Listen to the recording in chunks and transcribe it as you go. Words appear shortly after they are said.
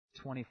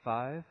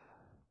25.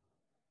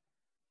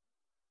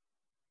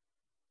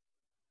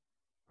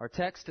 Our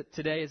text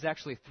today is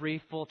actually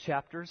 3 full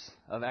chapters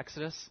of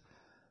Exodus.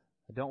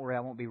 Don't worry,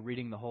 I won't be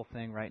reading the whole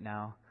thing right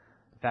now.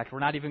 In fact, we're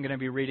not even going to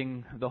be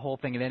reading the whole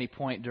thing at any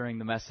point during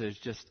the message,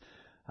 just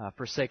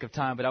for sake of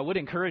time. But I would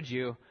encourage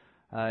you,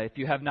 if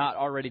you have not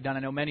already done,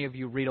 I know many of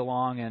you read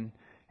along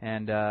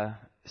and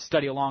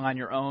study along on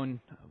your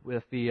own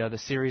with the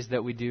series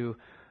that we do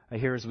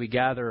here as we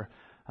gather.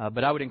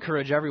 But I would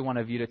encourage every one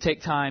of you to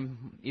take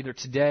time, either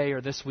today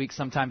or this week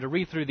sometime, to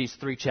read through these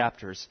 3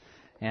 chapters.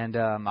 And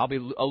I'll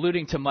be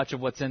alluding to much of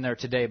what's in there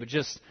today, but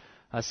just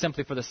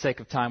simply for the sake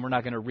of time, we're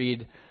not going to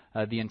read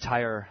the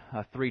entire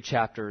 3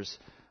 chapters.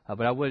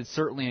 But I would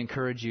certainly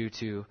encourage you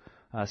to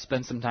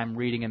spend some time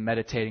reading and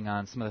meditating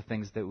on some of the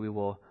things that we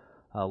will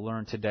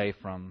learn today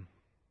from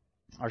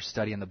our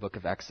study in the book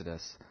of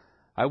Exodus.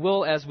 I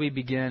will, as we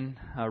begin,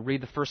 read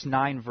the first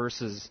 9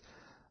 verses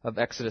of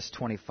Exodus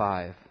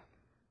 25.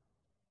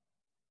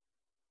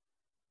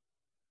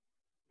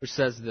 Which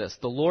says this: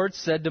 The Lord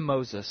said to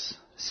Moses,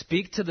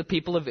 "Speak to the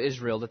people of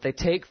Israel that they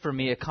take for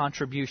me a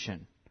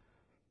contribution.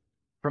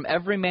 From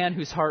every man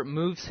whose heart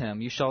moves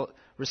him, you shall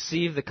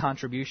receive the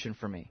contribution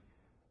for me.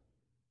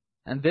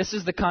 And this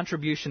is the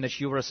contribution that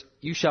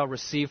you shall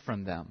receive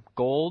from them: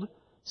 gold,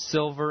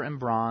 silver, and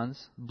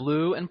bronze,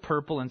 blue and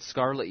purple and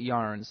scarlet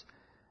yarns,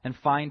 and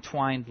fine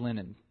twined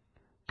linen,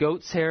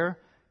 goat's hair,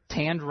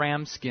 tanned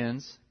ram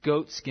skins,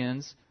 goat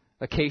skins,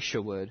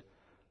 acacia wood,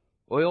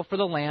 oil for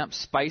the lamp,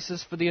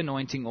 spices for the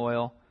anointing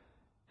oil,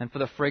 and for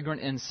the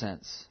fragrant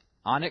incense,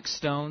 onyx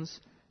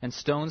stones, and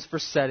stones for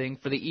setting,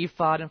 for the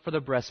ephod and for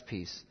the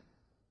breastpiece.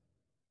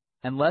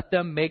 And let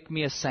them make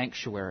me a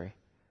sanctuary,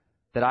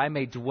 that I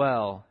may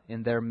dwell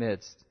in their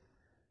midst,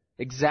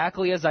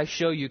 exactly as I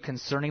show you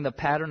concerning the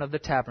pattern of the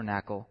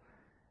tabernacle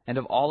and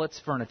of all its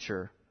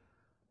furniture,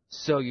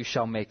 so you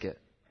shall make it."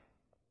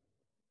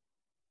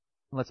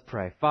 Let's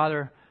pray.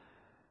 Father,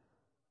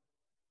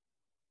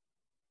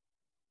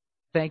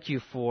 thank you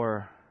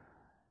for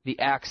the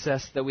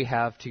access that we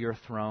have to your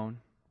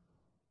throne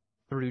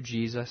through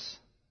Jesus.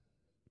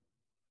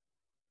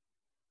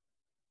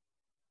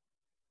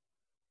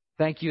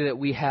 Thank you that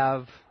we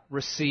have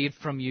received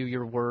from you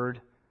your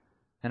word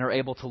and are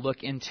able to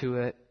look into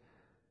it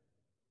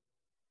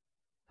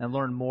and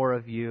learn more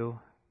of you.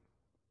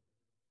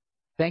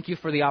 Thank you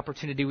for the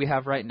opportunity we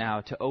have right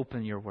now to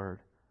open your word.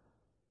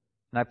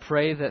 And I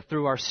pray that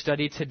through our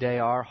study today,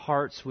 our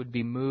hearts would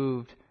be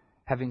moved,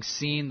 having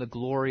seen the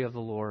glory of the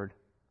Lord.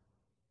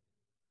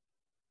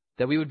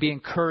 That we would be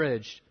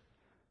encouraged,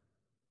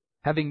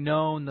 having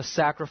known the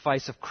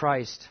sacrifice of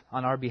Christ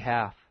on our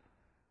behalf.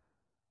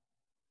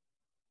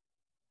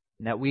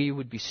 And that we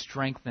would be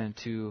strengthened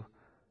to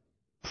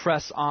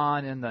press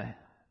on in the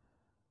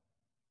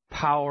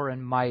power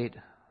and might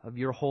of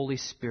your Holy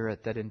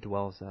Spirit that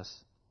indwells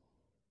us.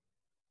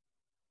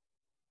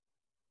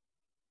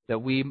 That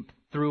we,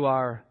 through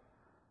our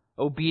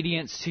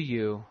obedience to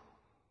you,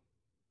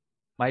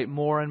 might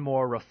more and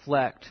more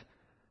reflect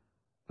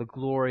the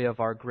glory of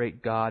our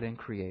great God and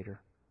Creator.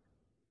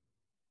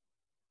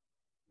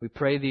 We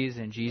pray these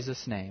in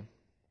Jesus' name.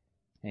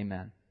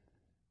 Amen.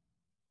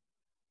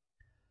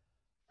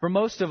 For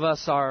most of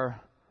us,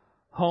 our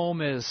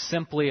home is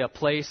simply a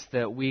place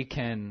that we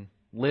can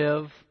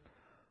live,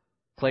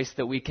 a place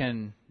that we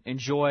can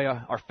enjoy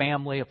our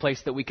family, a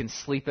place that we can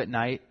sleep at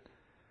night,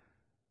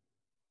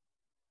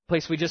 a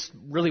place we just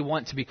really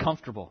want to be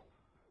comfortable.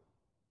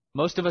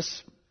 Most of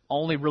us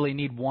only really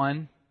need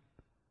one.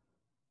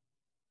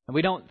 And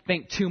we don't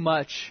think too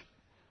much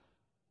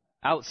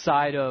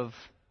outside of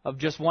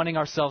just wanting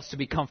ourselves to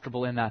be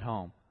comfortable in that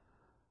home.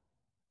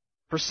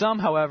 For some,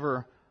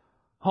 however,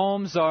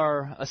 homes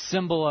are a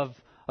symbol of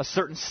a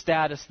certain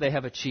status they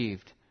have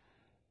achieved.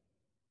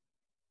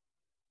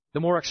 The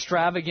more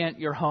extravagant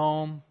your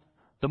home,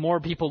 the more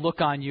people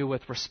look on you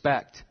with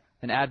respect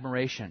and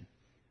admiration.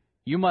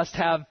 You must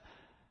have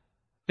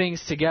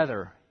things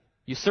together.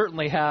 You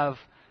certainly have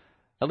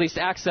at least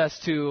access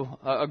to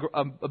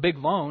a big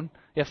loan,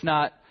 if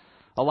not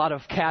a lot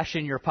of cash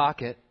in your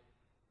pocket.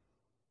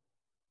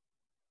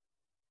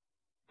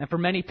 And for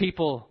many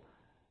people,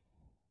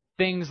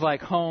 things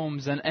like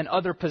homes and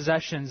other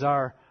possessions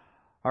are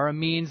a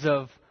means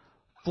of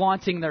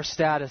flaunting their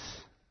status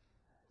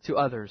to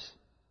others.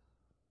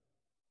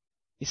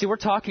 You see, we're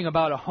talking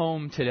about a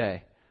home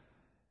today.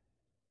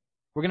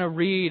 We're going to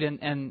read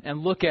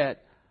and look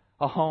at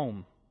a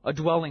home, a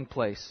dwelling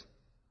place.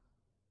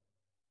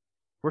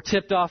 We're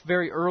tipped off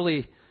very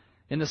early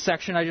in the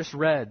section I just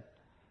read.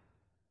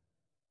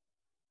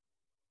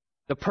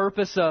 The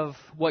purpose of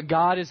what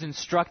God is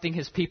instructing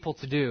His people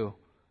to do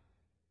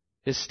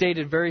is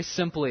stated very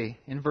simply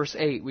in verse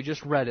 8. We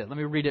just read it. Let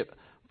me read it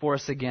for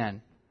us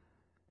again.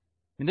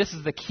 And this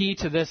is the key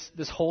to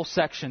this whole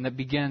section that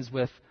begins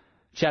with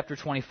chapter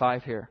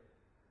 25 here.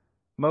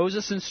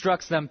 Moses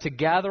instructs them to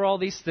gather all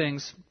these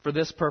things for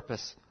this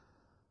purpose.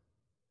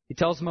 He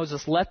tells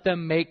Moses, "Let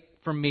them make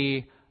for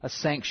me a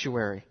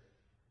sanctuary,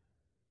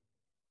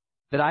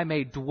 that I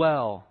may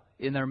dwell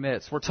in their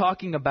midst." We're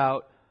talking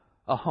about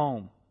a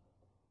home.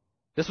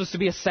 This was to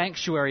be a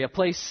sanctuary, a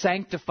place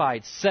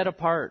sanctified, set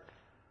apart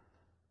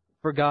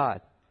for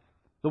God.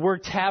 The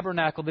word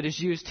tabernacle that is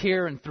used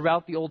here and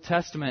throughout the Old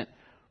Testament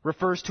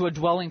refers to a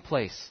dwelling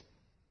place.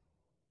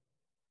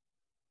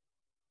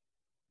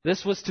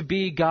 This was to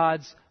be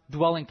God's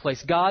dwelling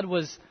place. God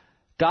was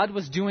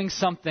doing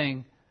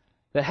something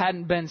that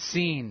hadn't been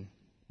seen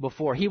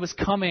before. He was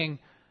coming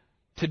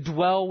to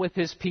dwell with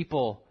His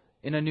people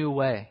in a new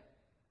way.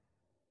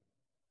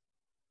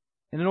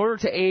 And in order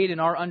to aid in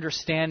our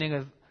understanding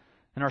of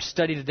in our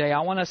study today, I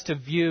want us to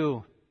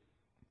view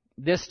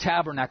this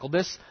tabernacle,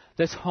 this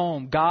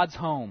home, God's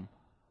home,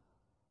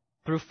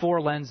 through 4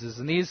 lenses.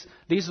 And these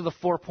are the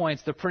 4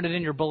 points. They're printed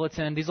in your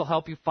bulletin. These will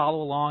help you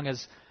follow along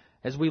as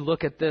we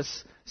look at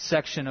this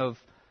section of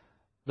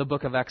the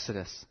book of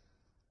Exodus.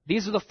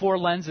 These are the 4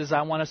 lenses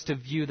I want us to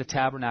view the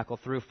tabernacle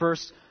through.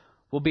 First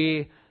will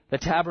be the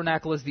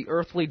tabernacle as the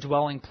earthly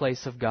dwelling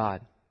place of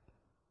God.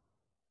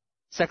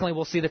 Secondly,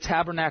 we'll see the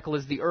tabernacle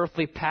as the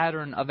earthly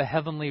pattern of a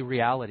heavenly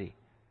reality.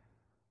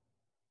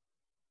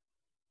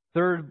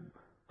 Third,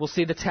 we'll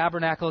see the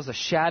tabernacle as a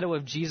shadow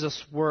of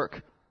Jesus'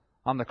 work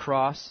on the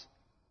cross.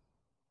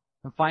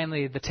 And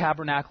finally, the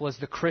tabernacle as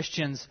the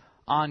Christian's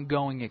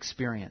ongoing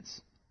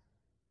experience.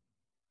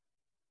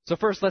 So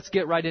first, let's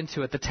get right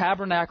into it. The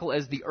tabernacle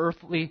as the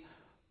earthly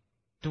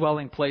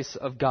dwelling place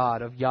of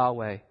God, of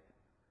Yahweh.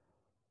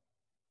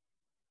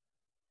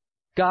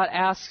 God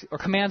asks or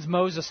commands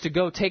Moses to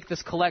go take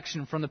this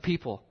collection from the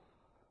people.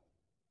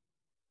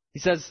 He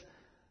says,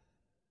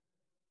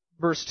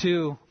 verse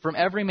 2, "From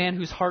every man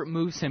whose heart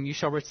moves him, you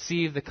shall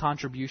receive the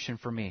contribution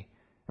for me."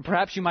 And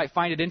perhaps you might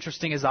find it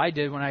interesting, as I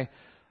did when I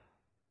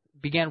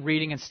began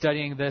reading and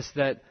studying this,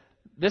 that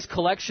this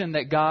collection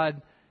that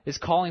God is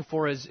calling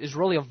for is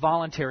really a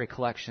voluntary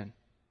collection.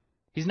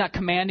 He's not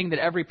commanding that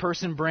every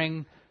person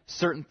bring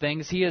certain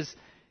things. He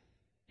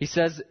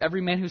says,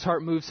 every man whose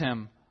heart moves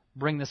him,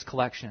 bring this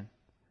collection.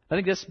 I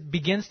think this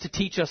begins to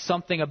teach us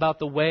something about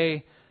the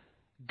way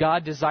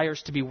God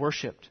desires to be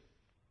worshipped.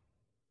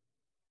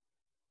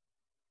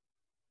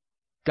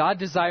 God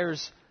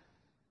desires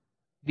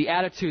the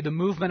attitude, the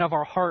movement of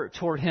our heart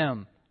toward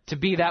Him to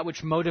be that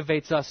which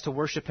motivates us to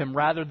worship Him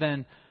rather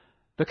than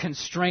the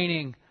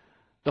constraining,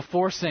 the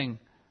forcing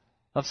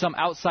of some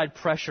outside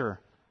pressure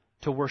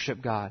to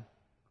worship God.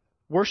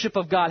 Worship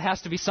of God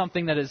has to be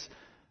something that is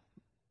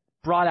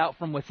brought out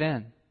from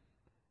within.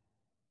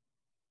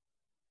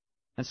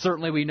 And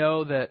certainly we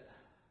know that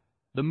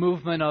the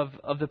movement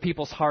of the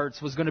people's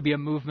hearts was going to be a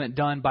movement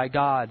done by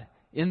God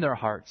in their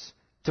hearts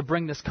to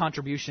bring this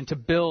contribution, to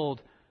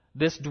build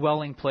this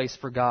dwelling place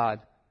for God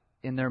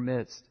in their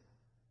midst.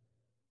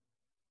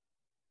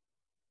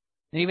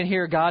 And even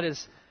here, God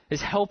is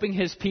helping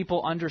His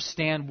people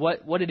understand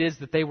what it is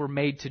that they were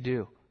made to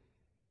do.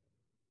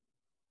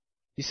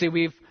 You see,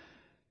 we've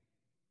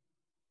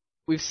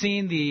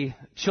seen the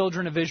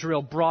children of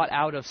Israel brought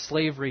out of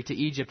slavery to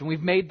Egypt, and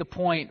we've made the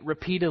point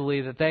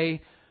repeatedly that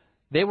they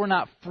were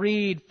not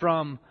freed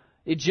from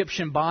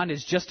Egyptian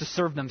bondage just to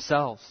serve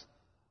themselves.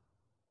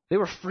 They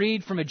were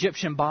freed from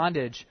Egyptian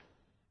bondage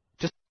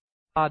to serve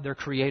God, their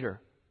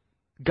Creator,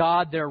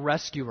 God, their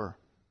rescuer,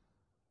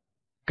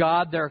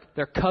 God,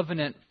 their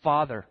covenant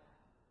Father.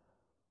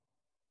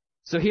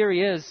 So here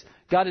He is.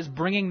 God is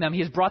bringing them. He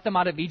has brought them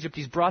out of Egypt.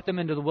 He's brought them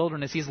into the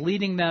wilderness. He's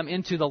leading them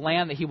into the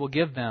land that He will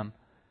give them.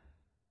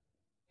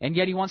 And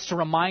yet He wants to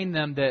remind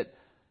them that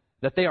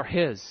they are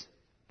His,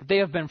 that they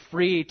have been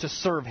free to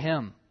serve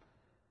Him.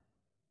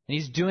 And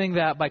He's doing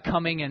that by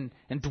coming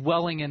and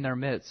dwelling in their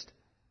midst.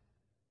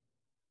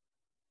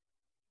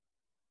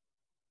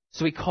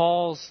 So He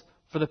calls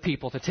for the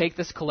people to take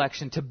this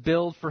collection to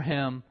build for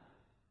Him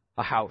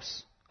a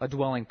house, a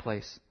dwelling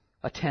place,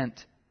 a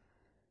tent.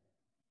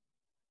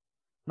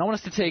 And I want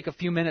us to take a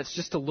few minutes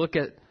just to look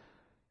at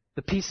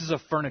the pieces of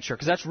furniture,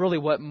 because that's really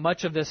what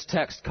much of this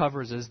text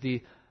covers, is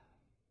the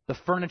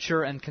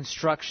furniture and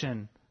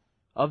construction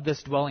of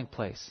this dwelling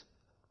place.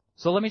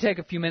 So let me take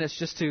a few minutes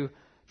just to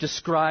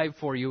describe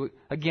for you.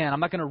 Again, I'm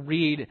not going to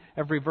read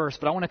every verse,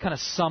 but I want to kind of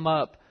sum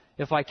up,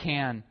 if I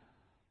can,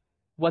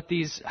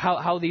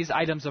 how these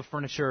items of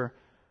furniture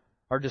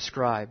are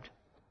described.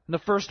 And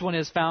the first one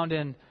is found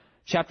in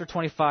chapter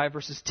 25,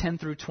 verses 10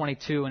 through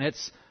 22, and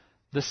it's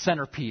the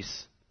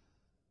centerpiece.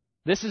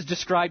 This is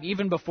described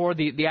even before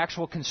the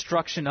actual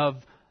construction of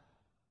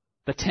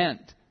the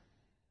tent.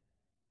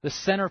 The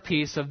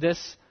centerpiece of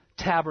this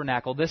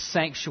tabernacle, this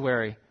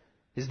sanctuary,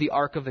 is the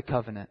Ark of the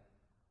Covenant.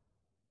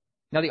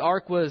 Now, the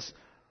Ark was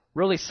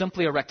really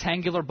simply a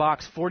rectangular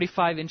box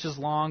 45 inches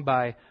long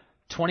by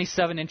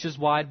 27 inches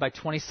wide by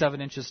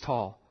 27 inches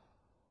tall.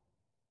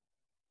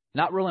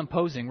 Not real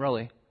imposing,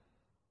 really.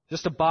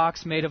 Just a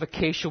box made of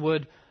acacia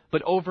wood,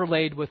 but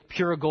overlaid with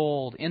pure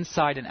gold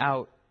inside and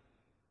out.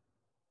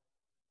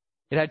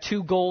 It had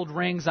 2 gold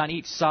rings on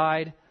each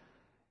side,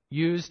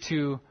 used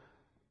to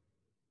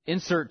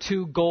insert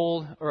 2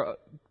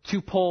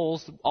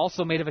 poles,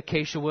 also made of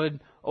acacia wood,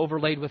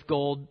 overlaid with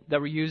gold, that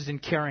were used in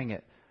carrying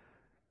it.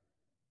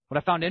 What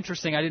I found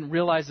interesting, I didn't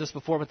realize this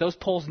before, but those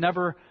poles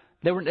were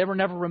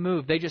never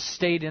removed. They just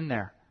stayed in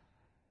there.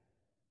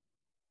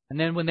 And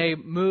then when they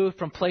moved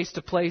from place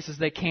to place as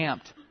they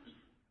camped,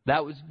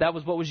 that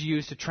was what was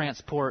used to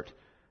transport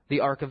the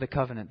Ark of the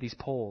Covenant, these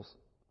poles.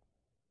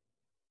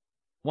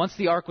 Once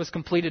the ark was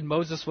completed,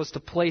 Moses was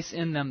to place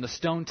in them the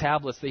stone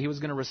tablets that he was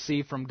going to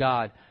receive from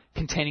God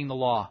containing the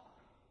law.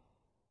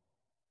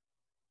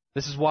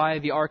 This is why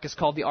the ark is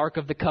called the Ark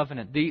of the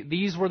Covenant.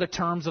 These were the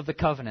terms of the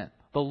covenant,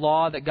 the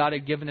law that God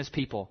had given his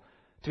people,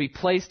 to be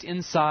placed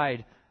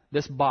inside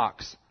this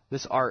box,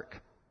 this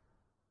ark,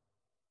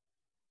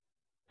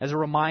 as a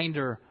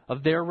reminder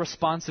of their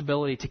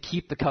responsibility to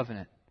keep the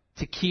covenant,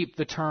 to keep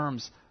the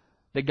terms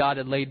that God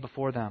had laid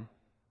before them.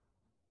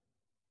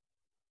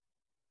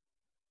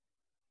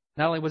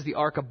 Not only was the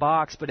ark a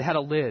box, but it had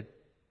a lid.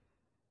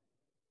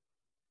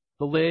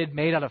 The lid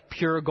made out of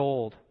pure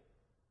gold.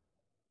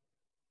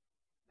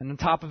 And on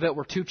top of it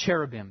were two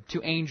cherubim,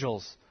 two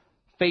angels,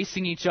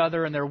 facing each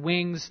other, and their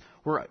wings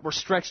were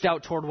stretched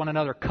out toward one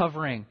another,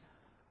 covering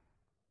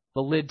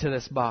the lid to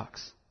this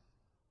box.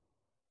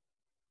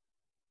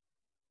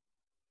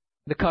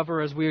 The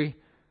cover, as we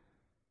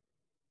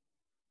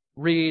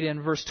read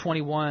in verse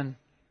 21,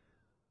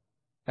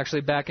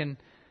 actually back in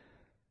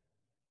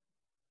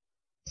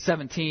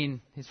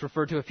 17, it's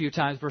referred to a few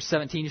times. Verse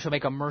 17, you shall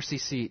make a mercy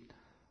seat.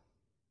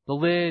 The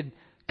lid,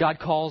 God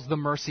calls the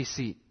mercy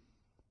seat.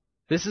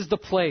 This is the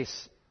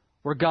place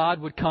where God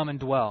would come and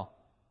dwell.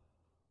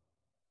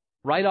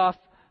 Right off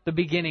the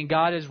beginning,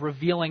 God is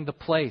revealing the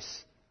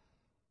place,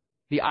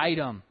 the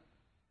item,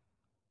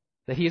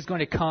 that he is going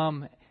to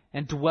come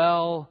and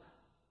dwell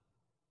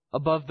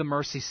above the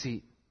mercy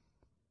seat,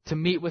 to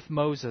meet with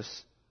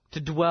Moses,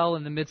 to dwell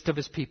in the midst of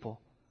his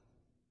people.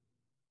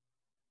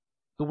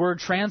 The word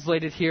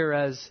translated here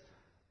as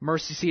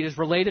mercy seat is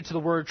related to the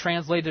word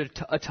translated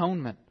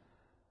atonement,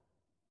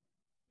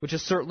 which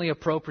is certainly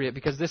appropriate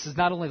because this is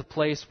not only the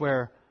place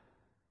where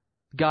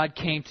God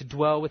came to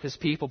dwell with his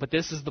people, but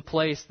this is the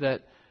place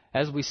that,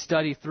 as we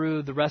study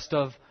through the rest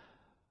of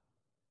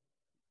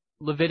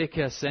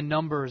Leviticus and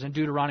Numbers and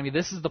Deuteronomy,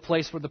 this is the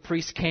place where the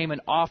priest came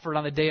and offered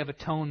on the Day of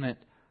Atonement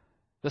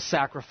the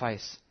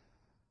sacrifice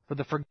for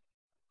the forgiveness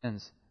of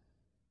sins.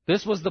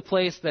 This was the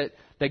place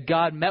that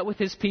God met with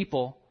his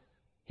people.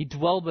 He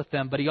dwelled with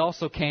them, but he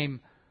also came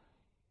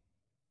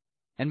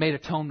and made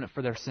atonement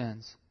for their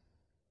sins.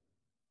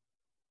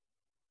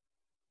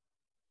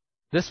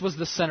 This was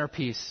the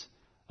centerpiece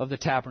of the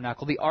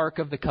tabernacle, the Ark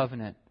of the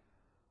Covenant.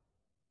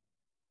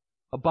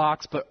 A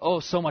box, but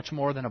so much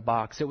more than a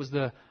box. It was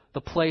the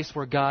place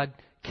where God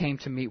came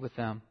to meet with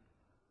them.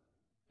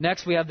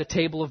 Next, we have the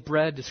table of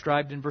bread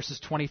described in verses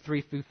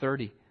 23 through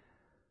 30.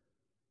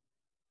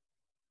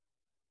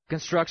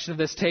 Construction of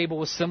this table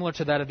was similar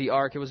to that of the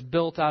ark. It was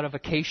built out of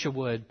acacia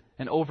wood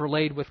and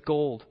overlaid with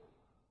gold.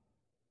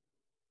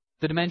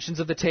 The dimensions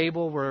of the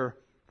table were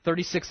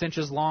 36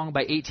 inches long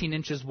by 18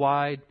 inches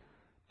wide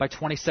by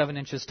 27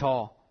 inches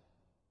tall.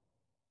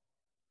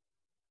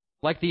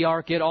 Like the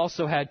ark, it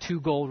also had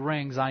 2 gold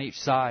rings on each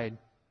side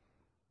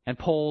and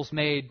poles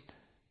made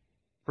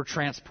for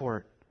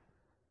transport.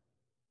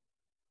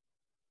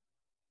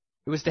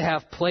 It was to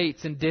have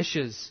plates and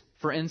dishes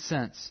for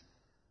incense.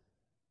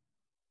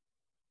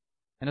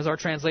 And as our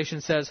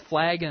translation says,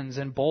 flagons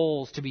and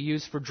bowls to be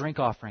used for drink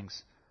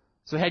offerings.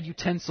 So it had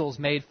utensils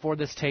made for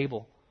this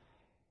table.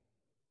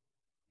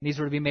 These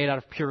were to be made out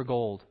of pure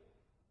gold.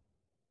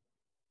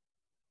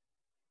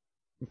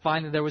 And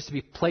finally, there was to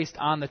be placed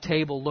on the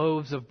table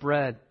loaves of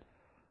bread.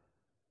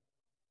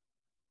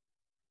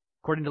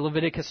 According to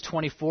Leviticus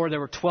 24, there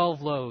were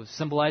 12 loaves,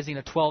 symbolizing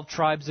the 12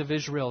 tribes of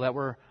Israel that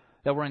were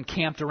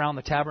encamped around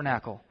the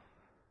tabernacle.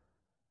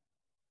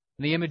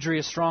 And the imagery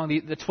is strong.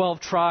 The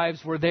 12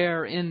 tribes were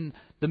there in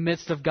the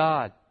midst of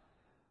God.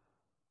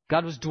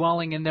 God was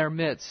dwelling in their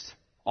midst,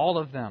 all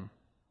of them,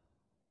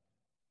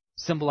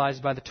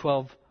 symbolized by the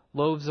 12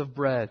 loaves of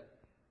bread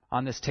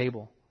on this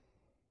table.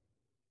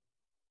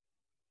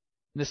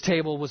 This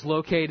table was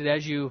located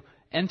as you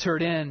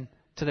entered in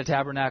to the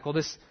tabernacle.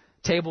 This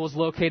table was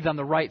located on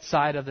the right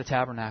side of the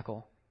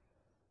tabernacle.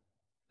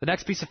 The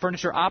next piece of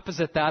furniture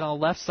opposite that on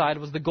the left side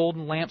was the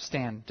golden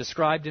lampstand,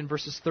 described in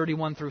verses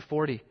 31 through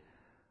 40.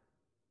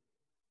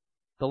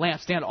 The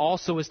lampstand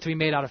also is to be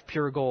made out of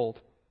pure gold.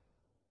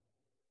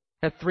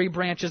 It had 3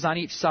 branches on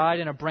each side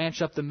and a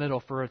branch up the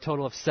middle for a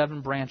total of 7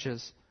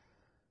 branches.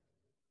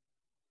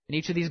 And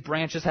each of these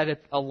branches had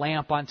a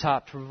lamp on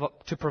top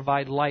to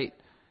provide light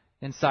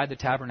inside the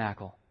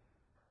tabernacle.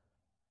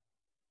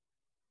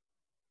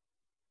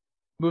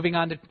 Moving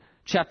on to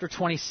chapter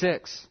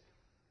 26.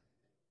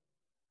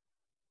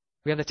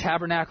 We have the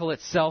tabernacle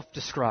itself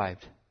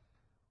described.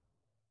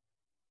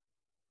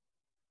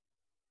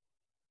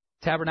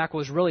 Tabernacle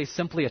was really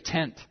simply a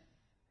tent.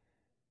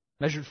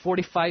 Measured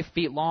 45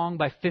 feet long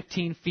by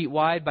 15 feet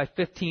wide by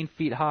 15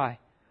 feet high.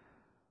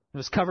 It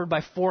was covered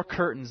by 4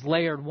 curtains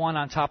layered one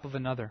on top of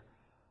another.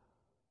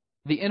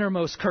 The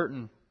innermost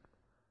curtain,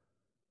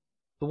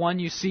 the one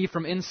you see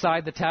from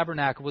inside the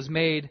tabernacle, was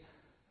made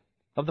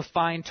of the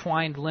fine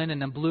twined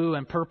linen and blue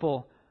and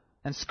purple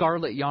and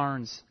scarlet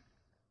yarns,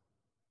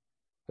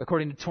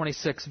 according to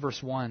 26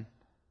 verse 1.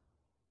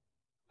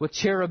 With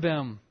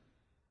cherubim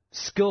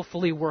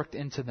skillfully worked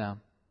into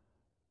them.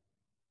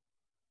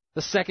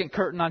 The second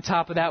curtain on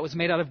top of that was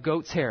made out of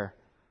goat's hair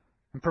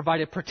and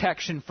provided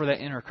protection for the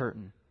inner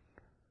curtain.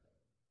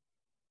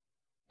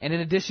 And in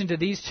addition to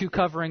these two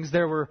coverings,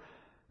 there were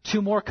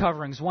two more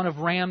coverings, one of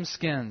ram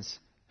skins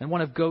and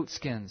one of goat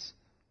skins.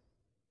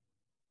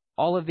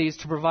 All of these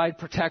to provide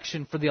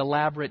protection for the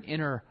elaborate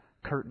inner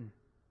curtain.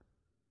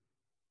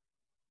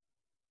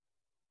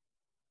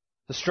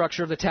 The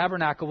structure of the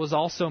tabernacle was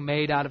also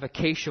made out of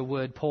acacia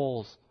wood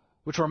poles,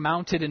 which were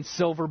mounted in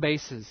silver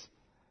bases.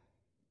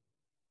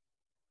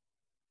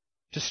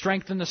 To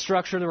strengthen the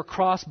structure, there were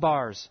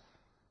crossbars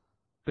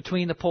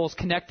between the poles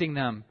connecting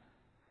them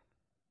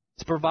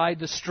to provide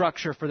the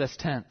structure for this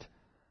tent.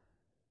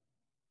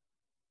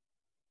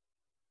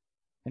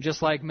 And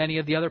just like many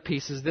of the other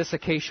pieces, these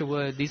acacia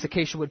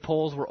wood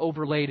poles were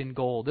overlaid in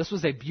gold. This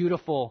was a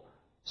beautiful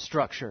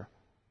structure.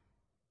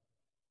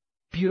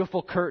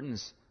 Beautiful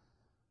curtains.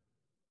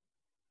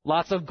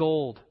 Lots of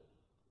gold.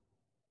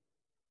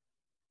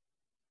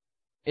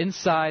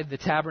 Inside the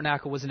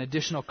tabernacle was an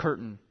additional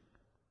curtain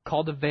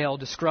called the veil,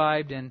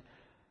 described in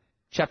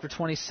chapter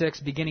 26,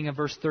 beginning of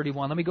verse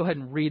 31. Let me go ahead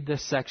and read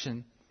this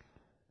section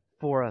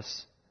for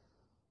us.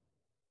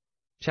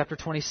 Chapter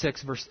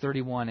 26, verse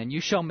 31. And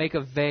you shall make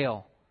a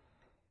veil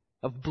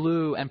of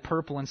blue and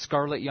purple and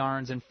scarlet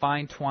yarns and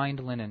fine twined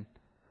linen.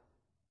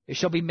 It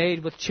shall be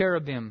made with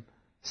cherubim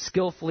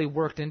skillfully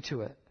worked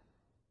into it.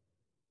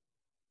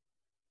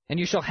 And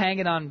you shall hang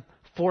it on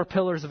 4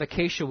 pillars of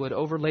acacia wood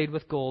overlaid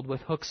with gold,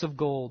 with hooks of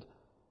gold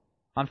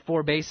on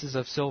 4 bases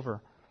of silver.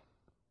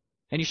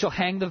 And you shall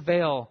hang the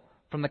veil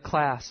from the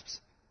clasps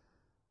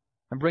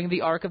and bring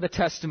the ark of the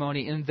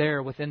testimony in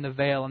there within the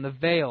veil. And the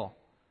veil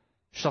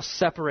shall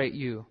separate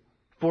you,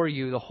 for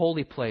you, the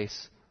holy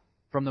place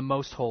from the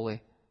most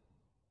holy.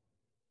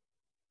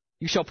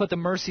 You shall put the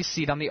mercy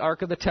seat on the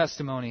ark of the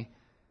testimony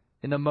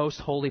in the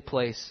most holy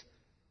place.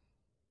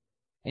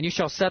 And you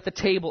shall set the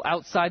table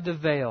outside the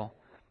veil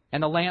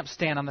and the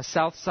lampstand on the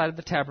south side of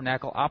the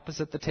tabernacle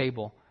opposite the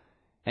table.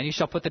 And you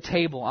shall put the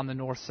table on the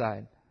north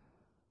side.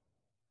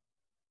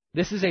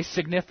 This is a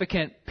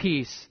significant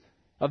piece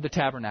of the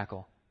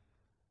tabernacle.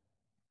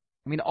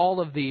 I mean, all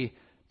of the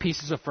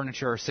pieces of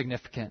furniture are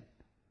significant.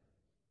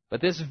 But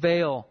this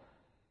veil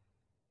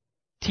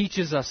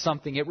teaches us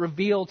something. It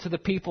revealed to the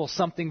people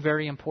something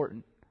very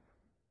important.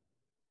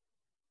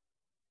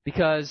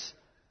 Because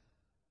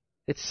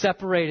it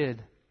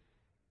separated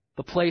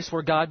the place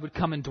where God would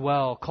come and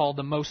dwell, called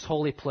the most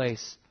holy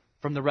place,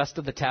 from the rest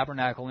of the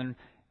tabernacle and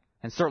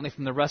certainly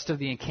from the rest of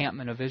the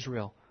encampment of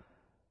Israel.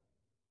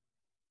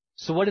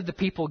 So what did the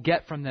people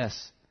get from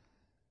this?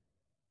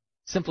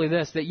 Simply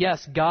this, that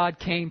yes, God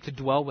came to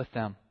dwell with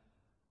them.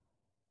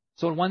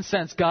 So in one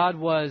sense, God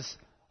was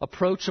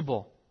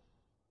approachable.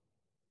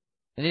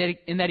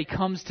 In that He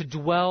comes to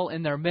dwell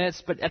in their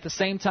midst, but at the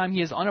same time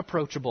He is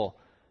unapproachable.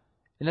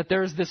 And that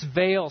there is this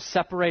veil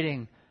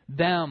separating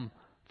them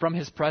from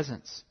His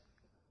presence.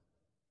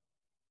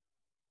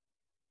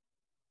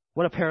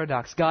 What a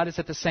paradox. God is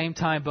at the same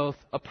time both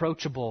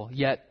approachable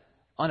yet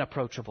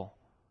unapproachable.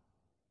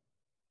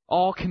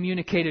 All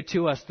communicated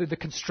to us through the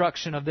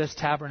construction of this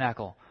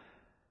tabernacle.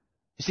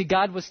 You see,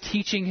 God was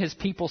teaching His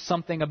people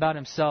something about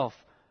Himself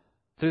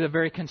through the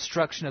very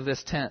construction of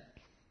this tent.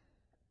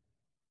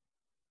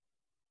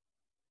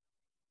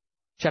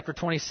 Chapter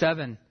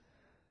 27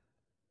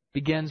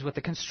 begins with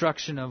the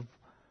construction of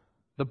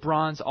the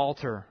bronze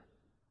altar.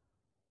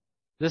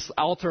 This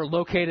altar,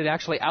 located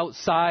actually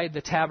outside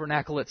the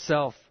tabernacle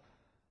itself,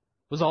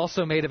 was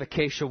also made of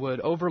acacia wood,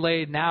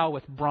 overlaid now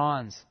with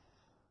bronze.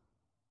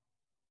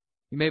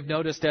 You may have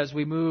noticed as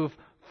we move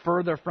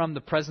further from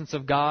the presence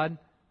of God,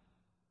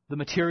 the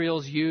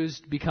materials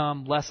used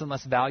become less and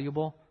less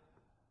valuable.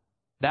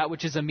 That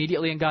which is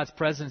immediately in God's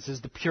presence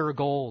is the pure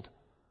gold.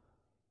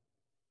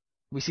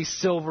 We see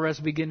silver as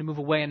we begin to move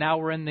away, and now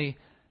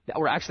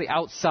we're actually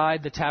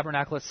outside the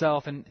tabernacle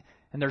itself, and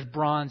there's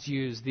bronze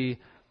used. The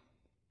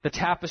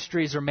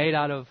tapestries are made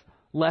out of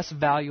less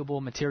valuable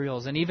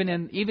materials, and even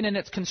in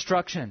its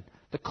construction,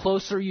 the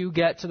closer you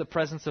get to the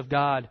presence of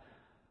God,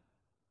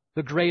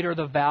 the greater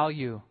the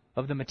value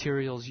of the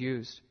materials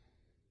used.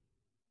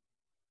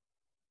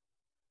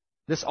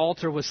 This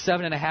altar was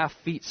 7.5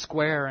 feet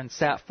square and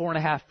sat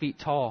 4.5 feet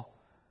tall.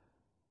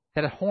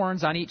 It had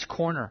horns on each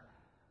corner.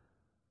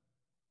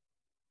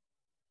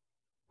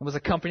 It was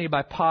accompanied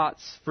by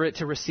pots for it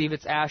to receive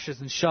its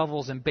ashes, and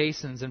shovels and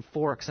basins and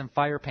forks and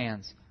fire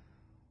pans,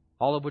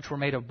 all of which were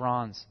made of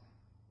bronze.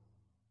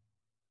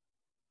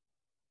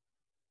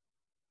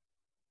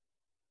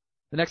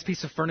 The next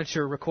piece of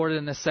furniture recorded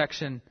in this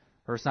section,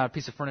 or it's not a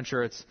piece of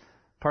furniture, it's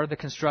part of the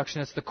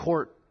construction, it's the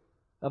court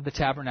of the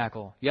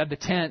tabernacle. You had the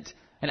tent,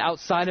 and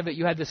outside of it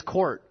you had this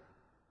court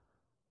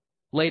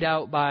laid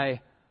out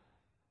by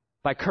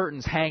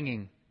curtains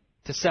hanging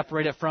to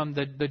separate it from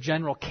the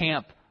general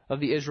camp of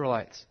the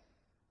Israelites.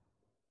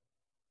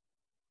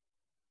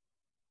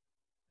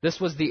 This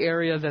was the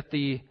area that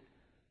the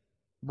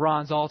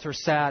bronze altar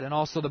sat, and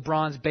also the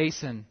bronze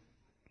basin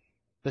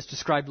that's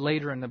described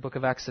later in the book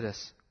of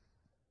Exodus.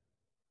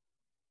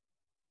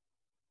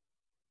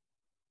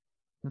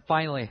 And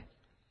finally,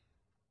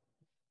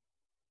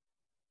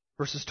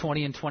 verses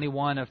 20 and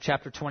 21 of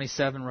chapter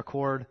 27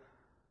 record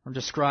or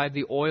describe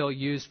the oil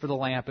used for the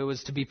lamp. It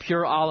was to be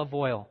pure olive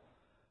oil,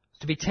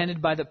 to be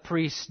tended by the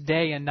priests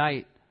day and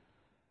night,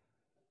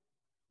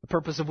 the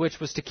purpose of which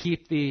was to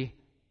keep the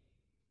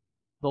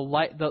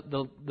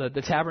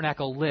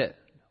tabernacle lit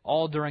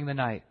all during the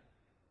night.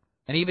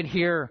 And even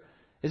here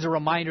is a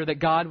reminder that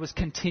God was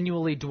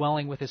continually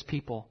dwelling with His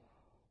people.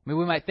 I mean,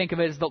 we might think of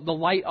it as the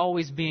light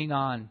always being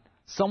on.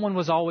 Someone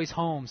was always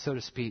home, so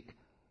to speak.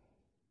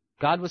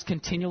 God was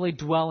continually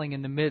dwelling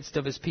in the midst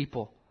of His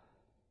people.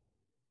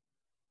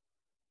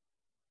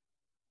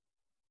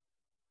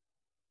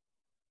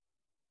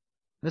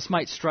 This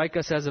might strike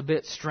us as a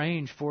bit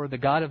strange for the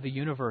God of the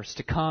universe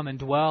to come and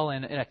dwell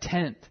in a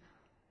tent.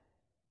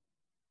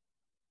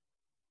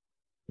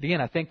 But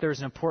again, I think there's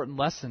an important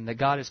lesson that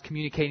God is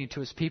communicating to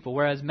His people.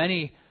 Whereas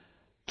many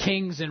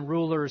kings and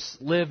rulers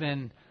live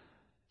in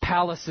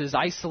palaces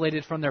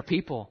isolated from their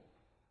people,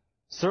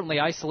 certainly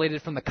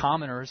isolated from the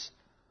commoners,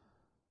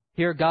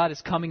 here God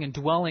is coming and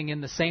dwelling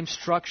in the same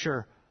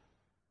structure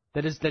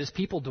that His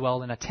people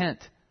dwell in, a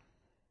tent.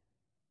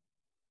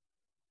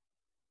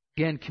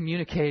 Again,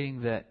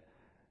 communicating that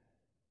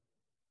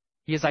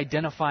He is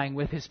identifying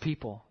with His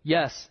people.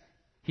 Yes,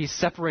 He's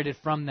separated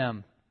from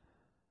them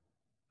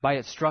by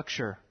its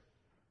structure,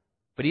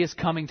 but He is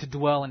coming to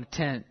dwell in a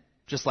tent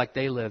just like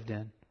they lived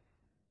in.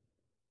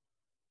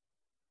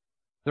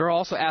 There are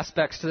also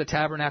aspects to the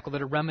tabernacle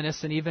that are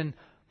reminiscent, even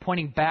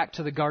pointing back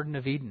to the Garden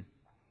of Eden.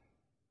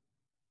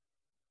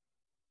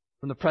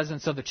 From the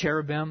presence of the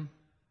cherubim,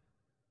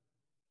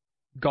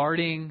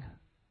 guarding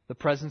the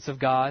presence of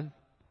God,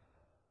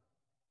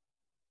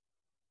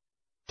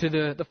 to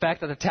the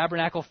fact that the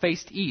tabernacle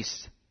faced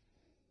east.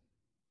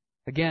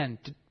 Again,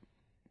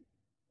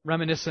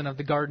 reminiscent of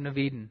the Garden of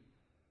Eden.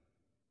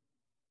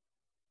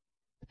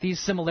 These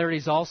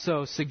similarities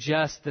also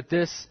suggest that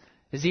this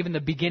is even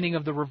the beginning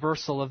of the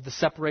reversal of the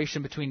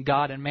separation between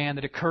God and man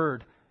that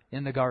occurred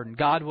in the garden.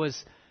 God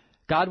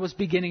was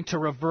beginning to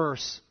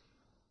reverse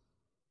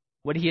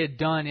what He had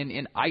done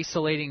in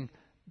isolating,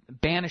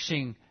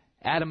 banishing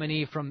Adam and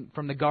Eve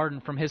from the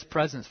garden, from His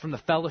presence, from the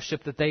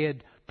fellowship that they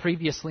had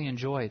previously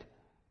enjoyed.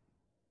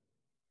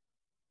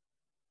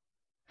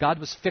 God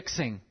was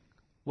fixing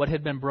what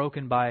had been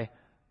broken by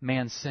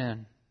man's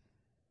sin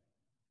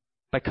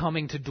by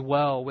coming to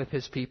dwell with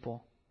His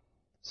people.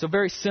 So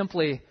very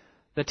simply,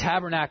 the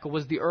tabernacle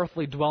was the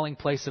earthly dwelling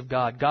place of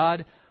God.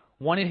 God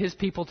wanted His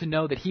people to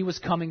know that He was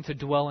coming to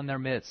dwell in their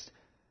midst,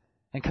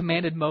 and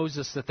commanded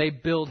Moses that they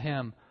build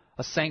Him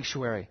a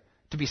sanctuary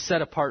to be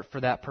set apart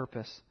for that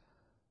purpose.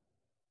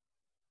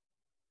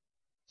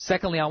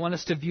 Secondly, I want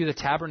us to view the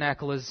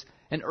tabernacle as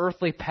an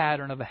earthly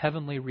pattern of a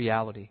heavenly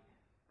reality.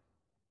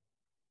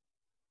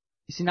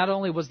 You see, not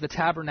only was the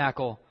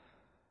tabernacle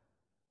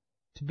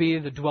to be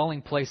the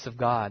dwelling place of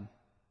God,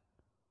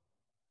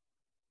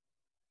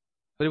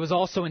 but it was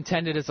also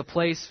intended as a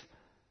place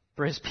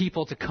for His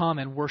people to come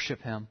and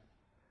worship Him.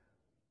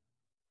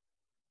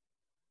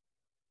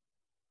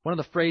 One of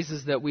the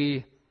phrases that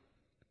we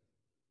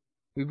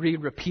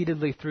read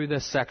repeatedly through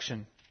this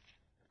section,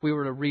 if we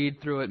were to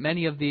read through it,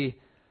 many of the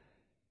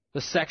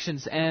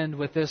sections end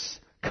with this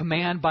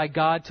command by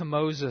God to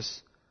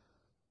Moses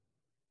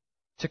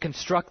to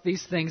construct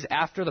these things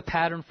after the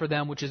pattern for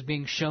them which is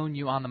being shown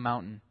you on the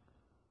mountain.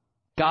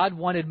 God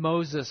wanted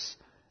Moses,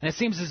 and it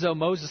seems as though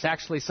Moses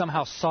actually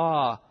somehow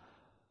saw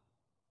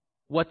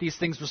what these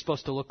things were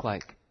supposed to look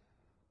like.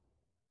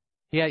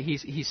 He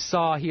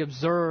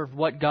observed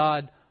what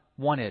God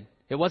wanted.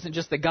 It wasn't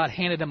just that God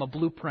handed him a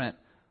blueprint,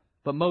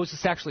 but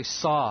Moses actually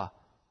saw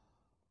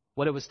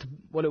what it was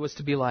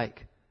to be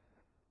like.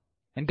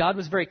 And God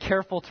was very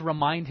careful to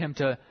remind him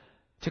to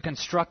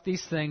construct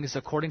these things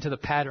according to the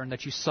pattern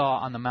that you saw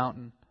on the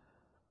mountain.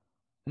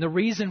 And the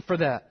reason for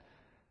that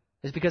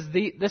is because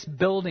this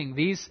building,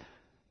 these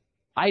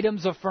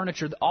items of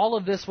furniture, all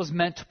of this was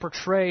meant to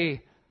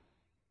portray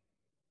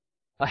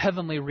a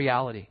heavenly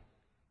reality.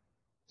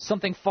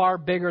 Something far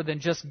bigger than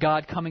just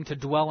God coming to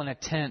dwell in a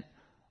tent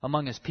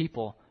among His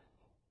people.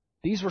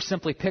 These were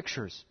simply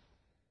pictures,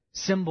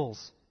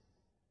 symbols,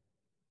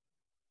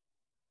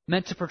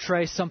 meant to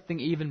portray something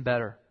even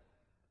better.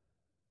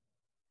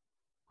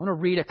 I want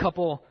to read a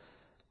couple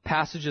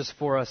passages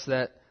for us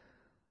that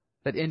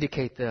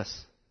indicate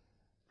this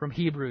from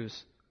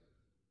Hebrews.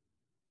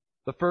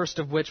 The first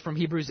of which, from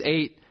Hebrews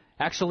 8,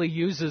 actually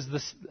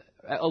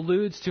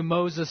alludes to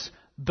Moses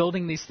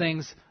building these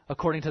things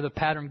according to the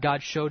pattern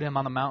God showed him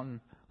on the mountain.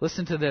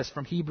 Listen to this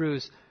from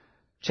Hebrews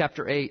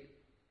chapter 8.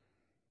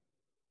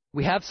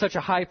 We have such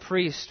a high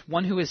priest,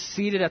 one who is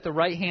seated at the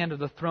right hand of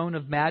the throne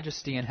of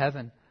majesty in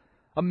heaven,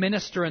 a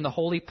minister in the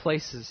holy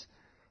places,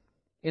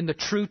 in the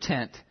true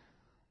tent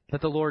that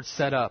the Lord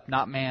set up,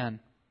 not man.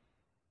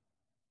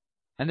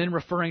 And then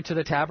referring to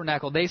the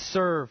tabernacle, they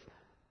serve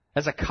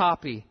as a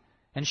copy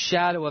and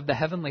shadow of the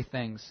heavenly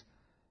things.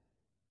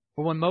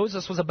 For when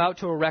Moses was about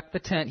to erect the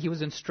tent, he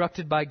was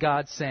instructed by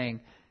God,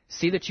 saying,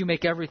 "See that you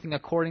make everything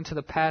according to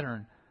the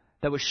pattern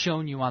that was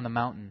shown you on the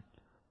mountain."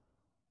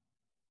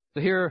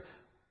 So here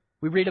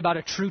We read about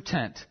a true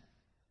tent,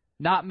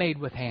 not made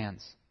with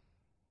hands.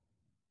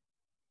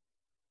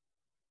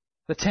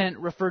 The tent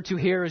referred to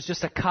here is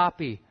just a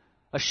copy,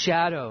 a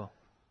shadow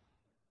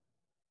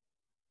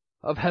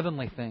of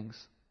heavenly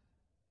things.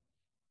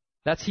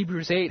 That's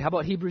Hebrews 8. How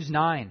about Hebrews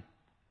 9?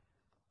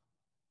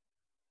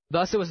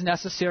 Thus it was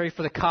necessary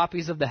for the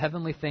copies of the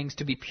heavenly things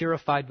to be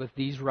purified with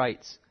these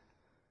rites.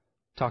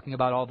 Talking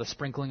about all the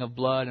sprinkling of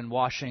blood and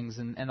washings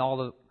and all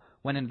that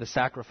went into the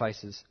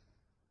sacrifices.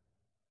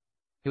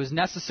 It was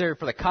necessary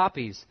for the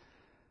copies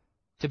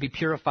to be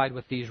purified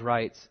with these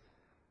rites.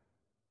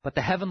 But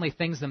the heavenly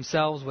things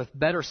themselves with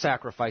better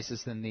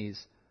sacrifices than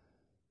these.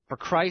 For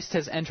Christ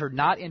has entered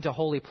not into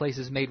holy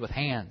places made with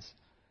hands,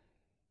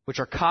 which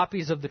are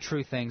copies of the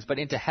true things, but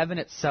into heaven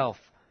itself,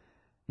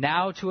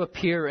 now to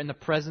appear in the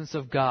presence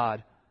of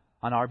God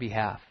on our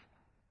behalf.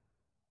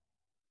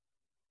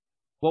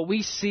 What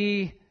we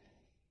see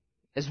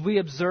as we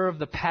observe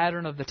the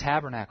pattern of the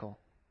tabernacle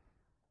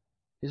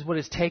is what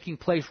is taking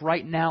place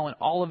right now in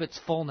all of its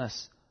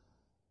fullness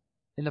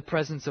in the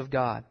presence of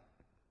God.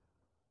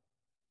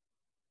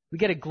 We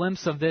get a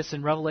glimpse of this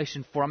in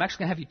Revelation 4. I'm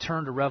actually going to have you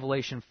turn to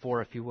Revelation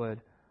 4 if you would.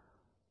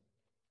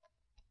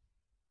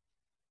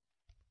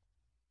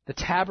 The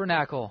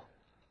tabernacle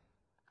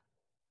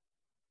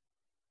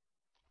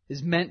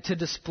is meant to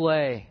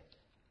display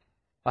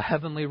a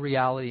heavenly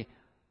reality.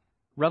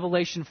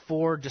 Revelation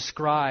 4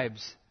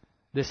 describes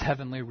this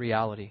heavenly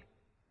reality.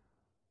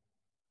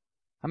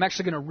 I'm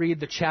actually going to read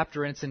the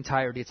chapter in its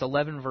entirety. It's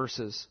 11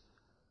 verses.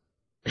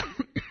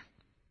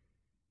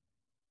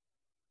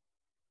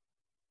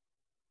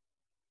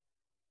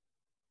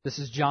 This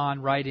is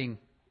John writing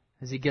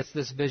as he gets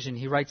this vision.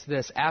 He writes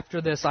this, "After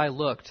this I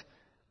looked,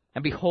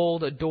 and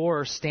behold, a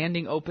door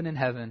standing open in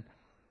heaven.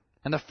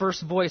 And the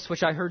first voice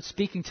which I heard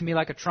speaking to me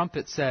like a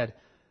trumpet said,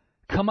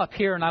 'Come up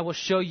here, and I will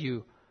show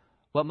you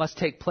what must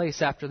take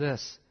place after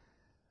this.'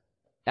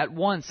 At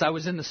once I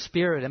was in the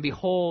Spirit, and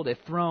behold, a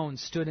throne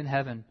stood in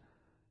heaven,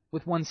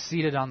 with one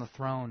seated on the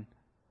throne.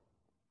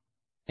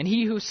 And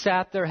he who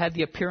sat there had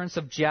the appearance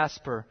of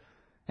jasper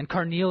and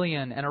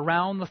carnelian, and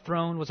around the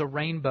throne was a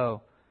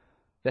rainbow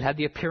that had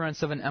the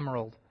appearance of an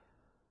emerald.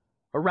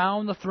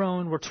 Around the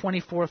throne were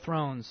 24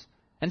 thrones,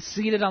 and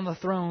seated on the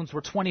thrones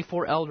were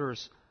 24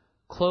 elders,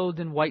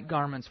 clothed in white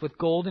garments, with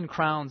golden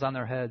crowns on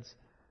their heads.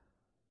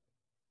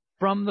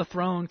 From the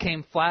throne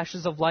came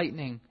flashes of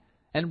lightning,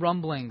 and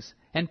rumblings,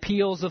 and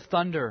peals of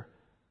thunder.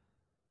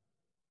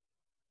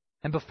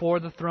 And before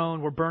the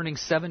throne were burning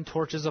 7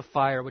 torches of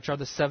fire, which are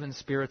the 7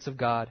 spirits of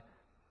God.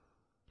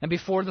 And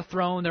before the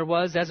throne there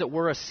was, as it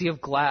were, a sea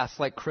of glass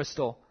like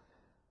crystal.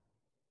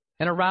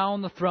 And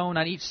around the throne,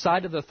 on each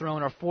side of the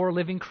throne, are 4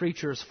 living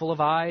creatures full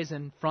of eyes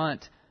in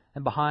front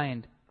and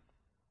behind.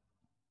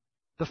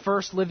 The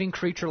first living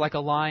creature like a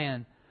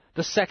lion,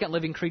 the second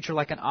living creature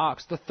like an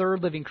ox, the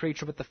third living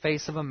creature with the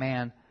face of a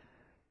man,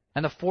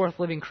 and the fourth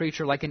living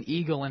creature like an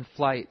eagle in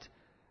flight.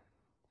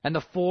 And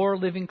the 4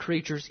 living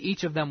creatures,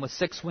 each of them with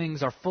 6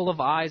 wings, are full of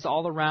eyes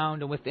all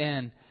around and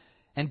within.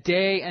 And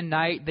day and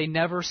night they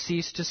never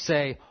cease to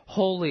say,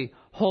 'Holy,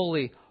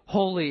 holy,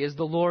 holy is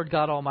the Lord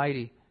God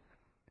Almighty,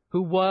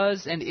 who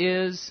was and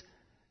is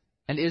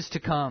to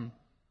come.'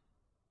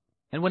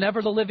 And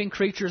whenever the living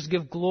creatures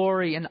give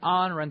glory and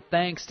honor and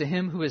thanks to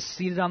him who is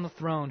seated on the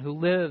throne, who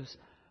lives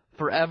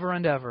forever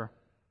and ever,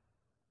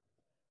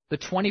 the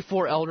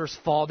 24 elders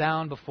fall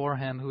down before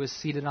him who is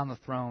seated on the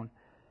throne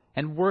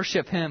and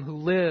worship him who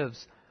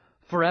lives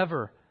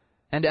forever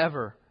and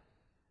ever.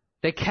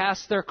 They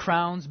cast their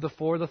crowns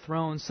before the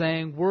throne,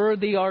 saying,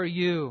 'Worthy are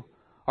you,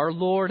 our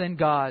Lord and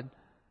God,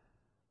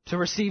 to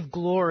receive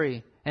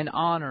glory and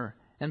honor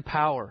and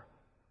power.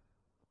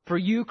 For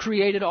you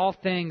created all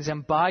things,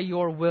 and by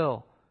your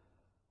will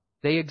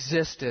they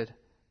existed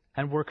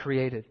and were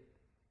created.'"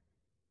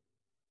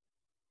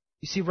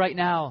 You see, right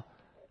now,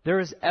 there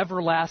is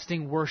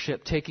everlasting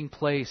worship taking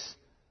place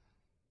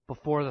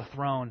before the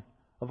throne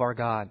of our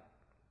God.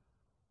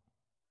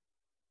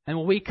 And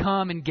when we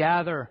come and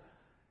gather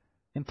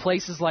in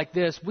places like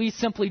this, we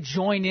simply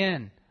join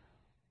in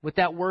with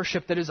that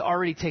worship that is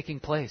already taking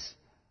place.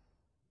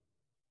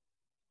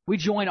 We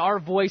join our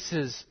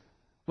voices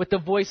with the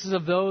voices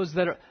of those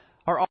that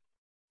are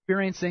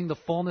experiencing the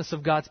fullness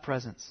of God's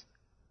presence.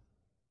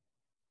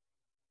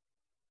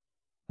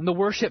 And the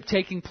worship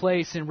taking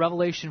place in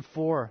Revelation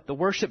 4, the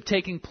worship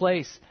taking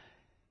place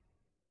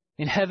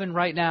in heaven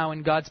right now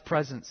in God's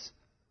presence,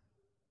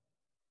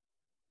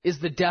 is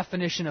the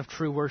definition of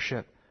true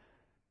worship.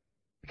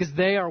 Because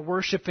they are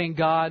worshiping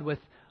God with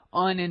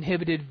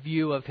uninhibited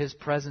view of His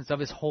presence, of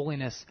His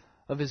holiness,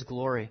 of His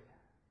glory.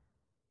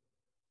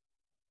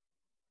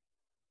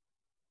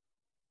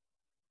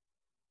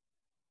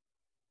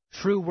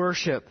 True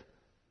worship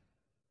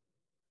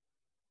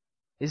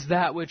is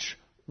that which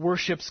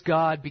worships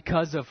God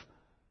because of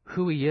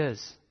who He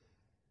is,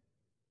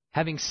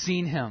 having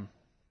seen Him.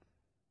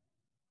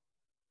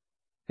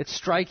 It's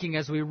striking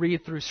as we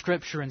read through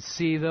Scripture and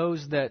see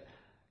those that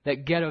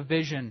get a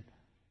vision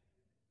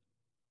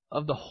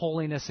of the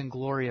holiness and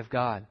glory of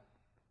God.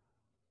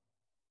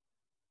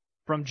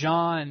 from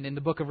John in the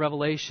book of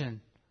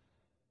Revelation,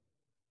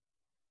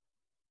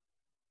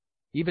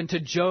 even to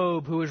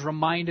Job, who is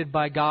reminded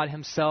by God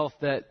himself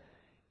that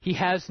he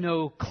has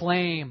no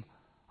claim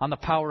on the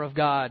power of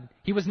God.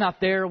 He was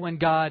not there when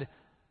God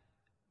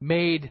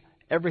made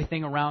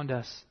everything around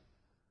us.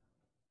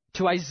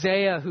 To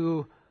Isaiah,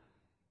 who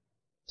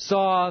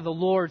saw the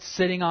Lord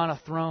sitting on a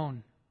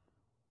throne,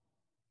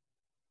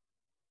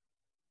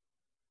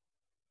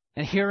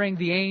 and hearing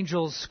the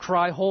angels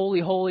cry,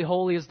 "Holy, holy,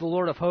 holy is the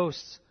Lord of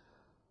hosts."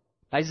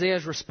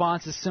 Isaiah's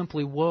response is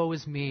simply, "Woe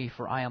is me,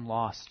 for I am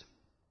lost.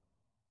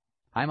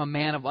 I am a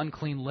man of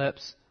unclean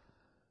lips,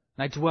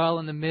 and I dwell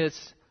in the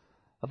midst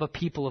of a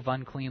people of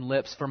unclean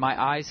lips, for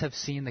my eyes have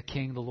seen the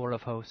King, the Lord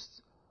of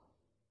hosts."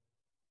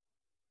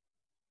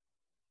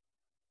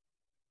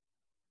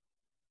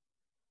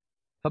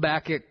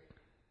 Habakkuk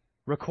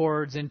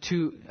records in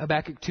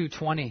Habakkuk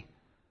 2:20,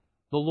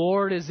 "The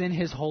Lord is in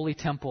his holy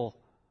temple.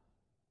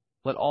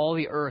 Let all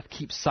the earth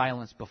keep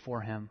silence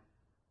before him."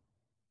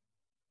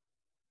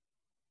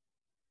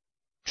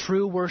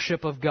 True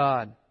worship of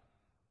God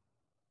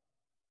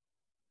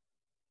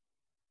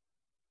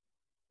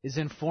is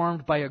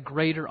informed by a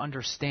greater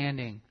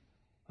understanding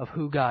of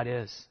who God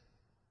is.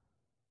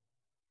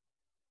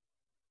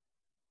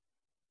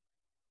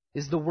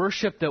 Is the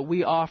worship that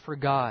we offer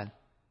God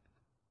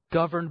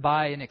governed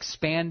by an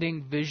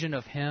expanding vision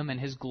of Him and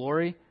His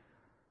glory?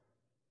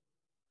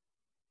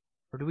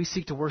 Or do we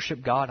seek to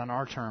worship God on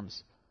our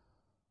terms,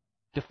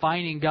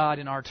 defining God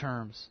in our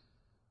terms?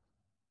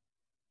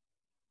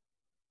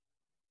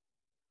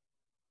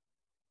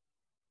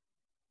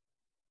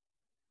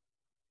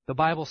 The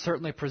Bible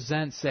certainly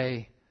presents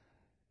a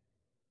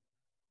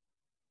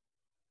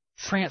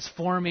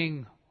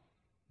transforming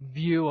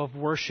view of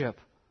worship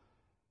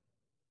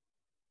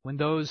when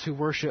those who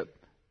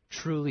worship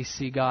truly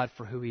see God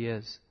for who He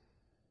is.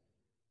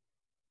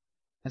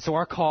 And so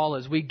our call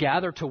as we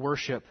gather to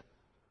worship,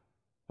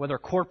 whether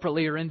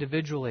corporately or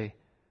individually,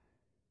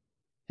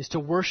 is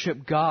to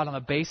worship God on the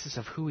basis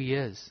of who He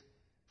is,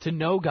 to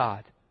know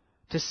God,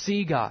 to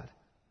see God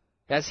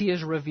as He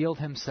has revealed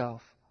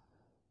Himself.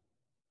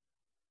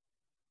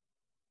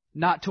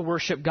 Not to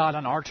worship God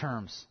on our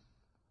terms.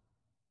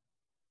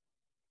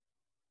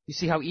 You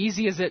see, how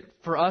easy is it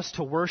for us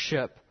to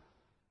worship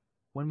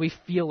when we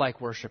feel like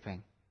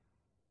worshiping?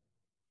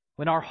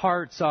 When our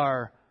hearts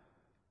are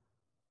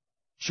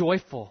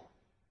joyful.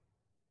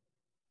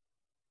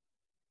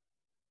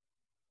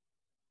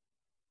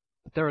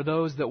 But there are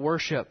those that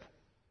worship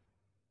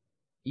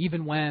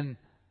even when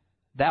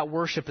that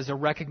worship is a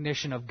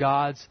recognition of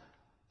God's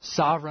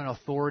sovereign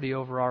authority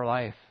over our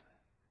life,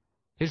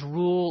 His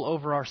rule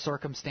over our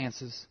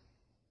circumstances.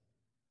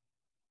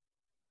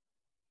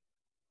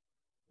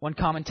 One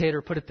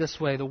commentator put it this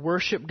way: the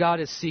worship God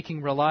is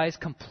seeking relies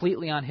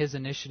completely on His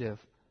initiative,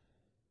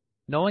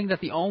 knowing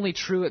that the only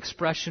true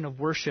expression of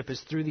worship is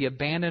through the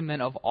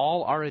abandonment of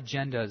all our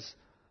agendas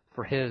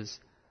for His.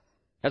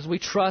 As we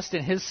trust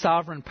in His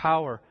sovereign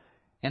power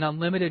and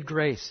unlimited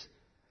grace,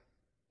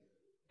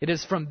 it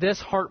is from this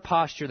heart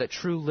posture that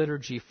true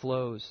liturgy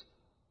flows,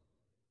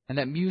 and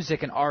that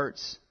music and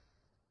arts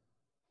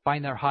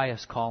find their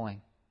highest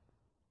calling.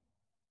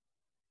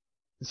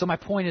 And so my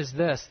point is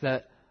this,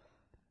 that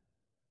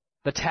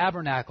the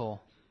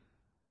tabernacle,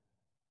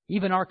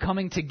 even our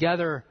coming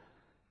together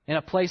in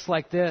a place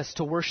like this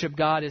to worship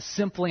God, is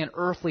simply an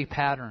earthly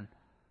pattern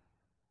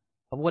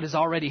of what is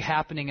already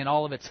happening in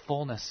all of its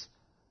fullness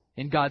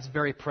in God's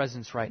very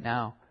presence right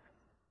now.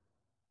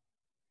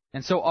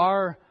 And so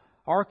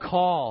our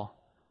call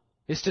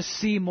is to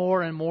see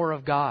more and more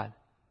of God,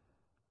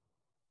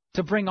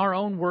 to bring our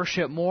own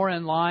worship more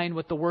in line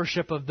with the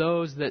worship of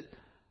those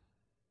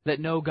that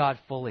know God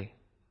fully.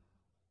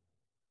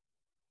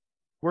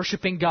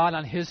 Worshiping God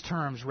on His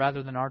terms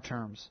rather than our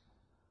terms.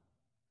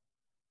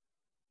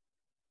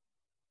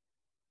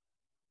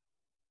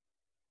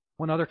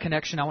 One other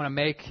connection I want to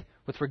make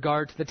with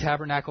regard to the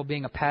tabernacle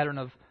being a pattern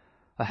of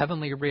a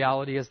heavenly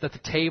reality is that the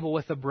table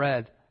with the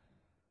bread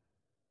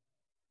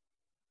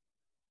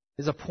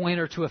is a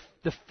pointer to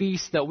the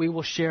feast that we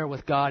will share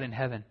with God in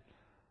heaven.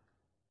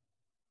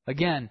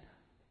 Again,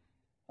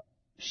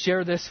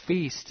 share this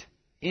feast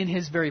in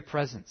His very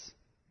presence.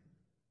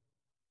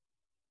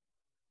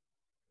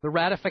 The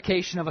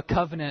ratification of a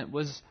covenant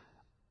was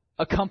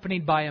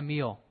accompanied by a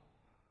meal.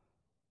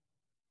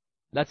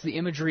 That's the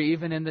imagery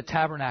even in the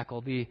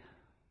tabernacle. The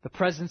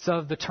presence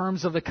of the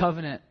terms of the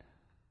covenant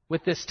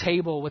with this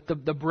table, with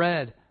the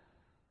bread,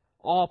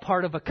 all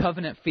part of a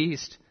covenant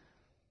feast,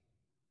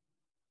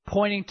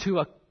 pointing to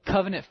a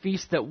covenant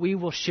feast that we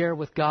will share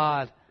with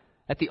God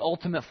at the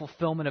ultimate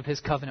fulfillment of His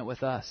covenant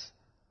with us.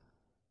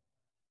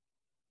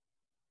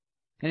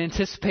 In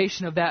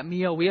anticipation of that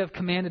meal, we have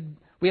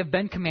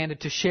been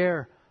commanded to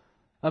share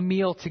a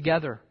meal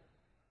together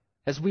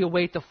as we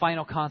await the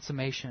final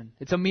consummation.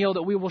 It's a meal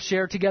that we will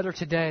share together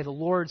today, the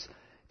Lord's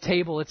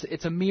table.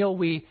 It's a meal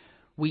we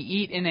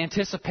eat in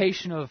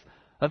anticipation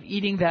of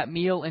eating that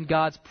meal in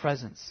God's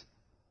presence.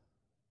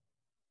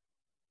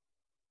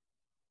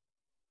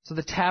 So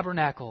the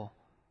tabernacle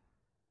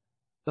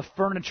the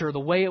furniture, the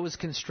way it was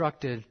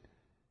constructed,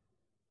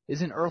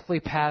 is an earthly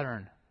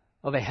pattern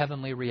of a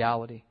heavenly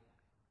reality.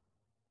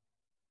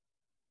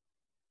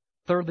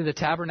 Thirdly, the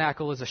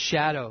tabernacle is a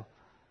shadow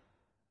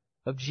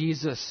of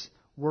Jesus'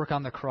 work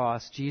on the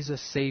cross,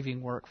 Jesus'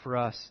 saving work for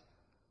us.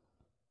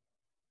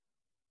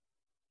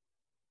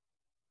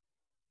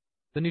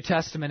 The New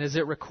Testament, as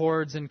it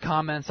records and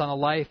comments on the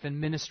life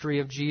and ministry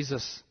of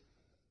Jesus,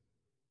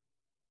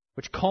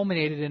 which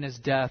culminated in his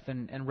death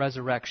and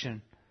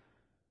resurrection,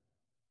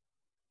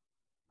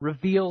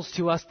 reveals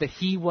to us that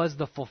he was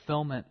the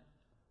fulfillment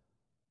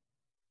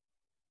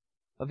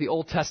of the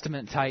Old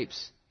Testament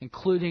types,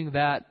 including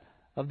that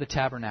of the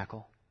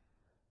tabernacle.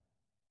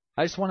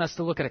 I just want us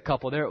to look at a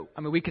couple.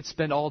 We could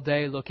spend all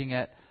day looking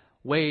at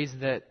ways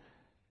that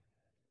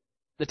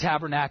the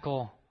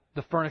tabernacle,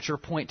 the furniture,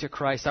 point to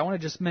Christ. I want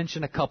to just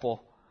mention a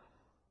couple.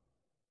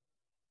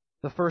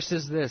 The first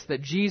is this,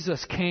 that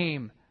Jesus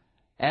came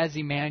as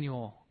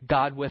Emmanuel,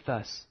 God with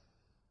us.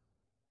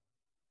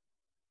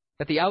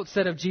 At the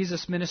outset of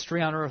Jesus'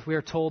 ministry on earth, we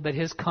are told that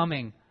his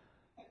coming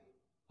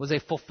was a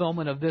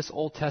fulfillment of this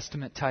Old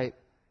Testament type.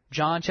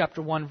 John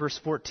chapter 1, verse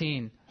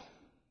 14.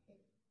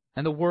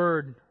 And the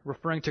Word,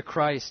 referring to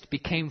Christ,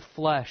 became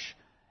flesh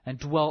and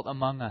dwelt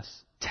among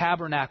us,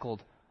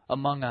 tabernacled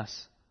among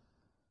us.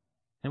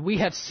 And we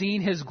have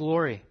seen his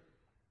glory,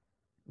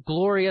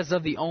 glory as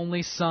of the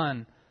only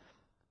Son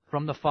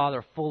from the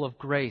Father, full of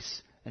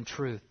grace and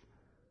truth.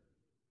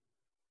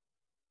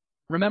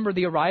 Remember,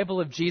 the arrival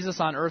of Jesus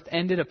on earth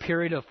ended a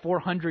period of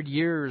 400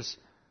 years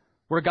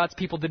where God's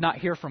people did not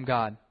hear from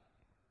God.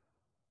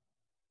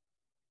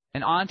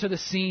 And onto the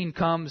scene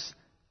comes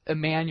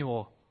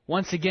Emmanuel.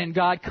 Once again,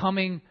 God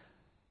coming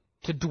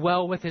to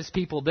dwell with his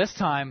people. This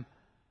time,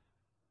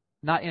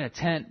 not in a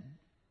tent,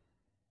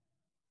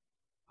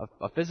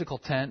 a physical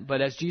tent,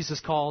 but as Jesus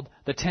called,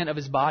 the tent of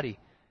his body.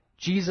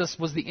 Jesus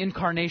was the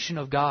incarnation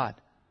of God,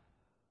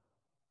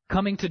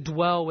 coming to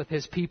dwell with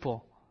his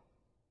people.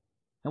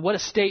 And what a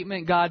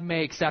statement God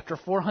makes after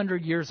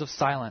 400 years of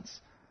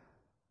silence.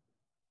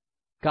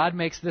 God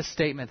makes this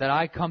statement, that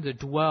I come to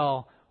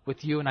dwell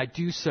with you, and I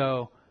do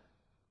so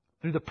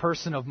through the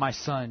person of my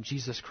Son,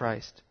 Jesus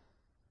Christ.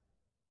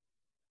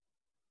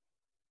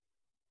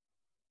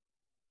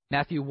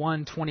 Matthew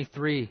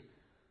 1:23,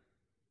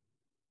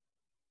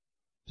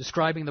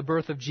 describing the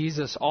birth of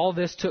Jesus, all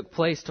this took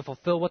place to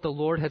fulfill what the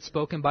Lord had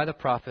spoken by the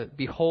prophet.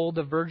 Behold,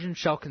 the virgin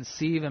shall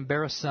conceive and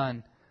bear a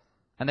son,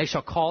 and they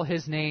shall call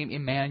his name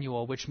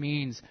Emmanuel, which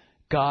means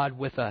God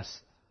with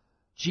us.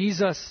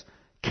 Jesus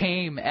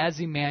came as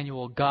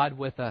Emmanuel, God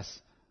with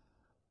us.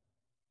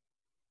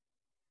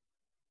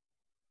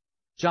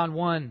 John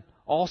 1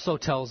 also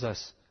tells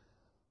us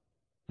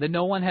that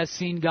no one has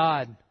seen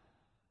God,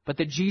 but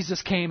that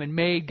Jesus came and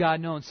made God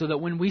known, so that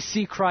when we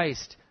see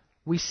Christ,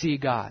 we see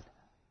God.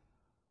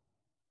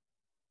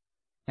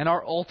 And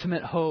our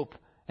ultimate hope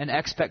and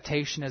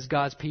expectation as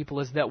God's people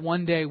is that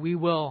one day we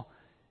will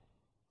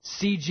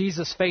see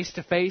Jesus face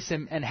to face,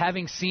 and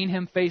having seen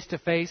him face to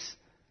face,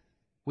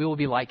 we will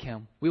be like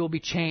him. We will be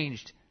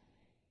changed.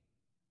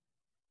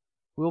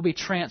 We will be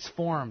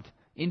transformed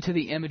into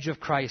the image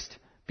of Christ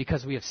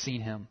because we have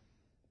seen him.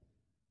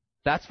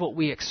 That's what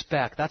we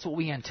expect. That's what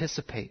we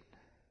anticipate.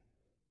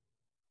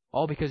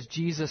 All because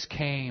Jesus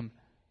came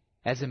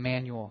as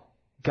Emmanuel,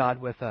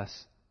 God with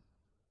us.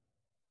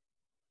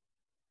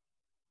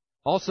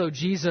 Also,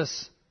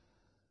 Jesus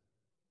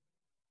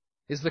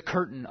is the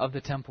curtain of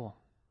the temple.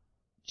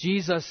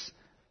 Jesus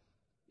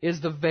is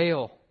the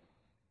veil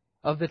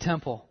of the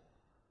temple.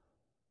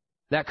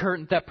 That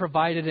curtain that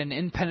provided an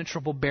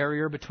impenetrable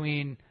barrier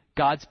between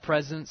God's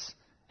presence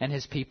and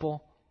his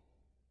people.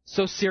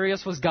 So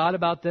serious was God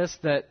about this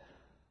that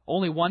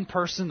only one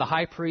person, the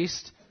high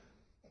priest,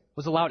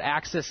 was allowed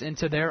access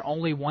into there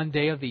only one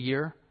day of the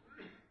year.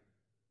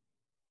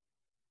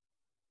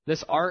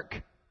 This ark,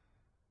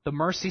 the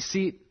mercy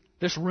seat,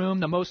 this room,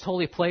 the most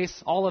holy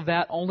place, all of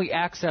that only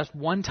accessed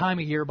one time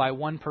a year by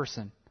one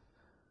person.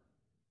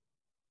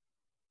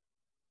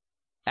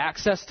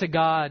 Access to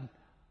God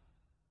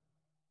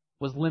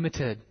was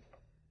limited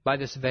by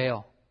this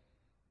veil.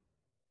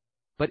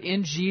 But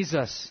in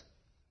Jesus,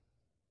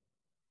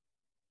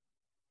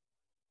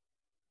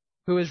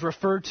 who is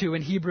referred to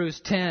in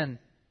Hebrews 10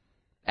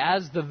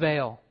 as the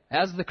veil,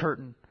 as the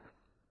curtain,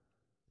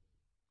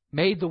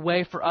 made the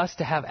way for us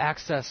to have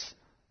access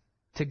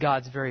to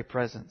God's very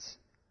presence.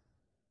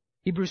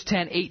 Hebrews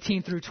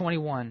 10:18 through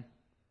 21.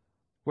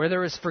 Where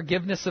there is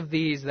forgiveness of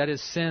these, that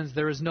is sins,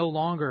 there is no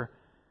longer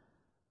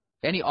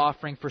any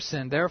offering for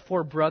sin.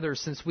 Therefore, brothers,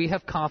 since we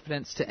have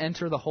confidence to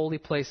enter the holy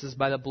places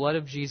by the blood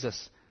of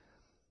Jesus,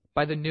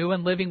 by the new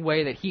and living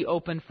way that he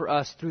opened for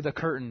us through the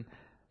curtain,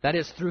 that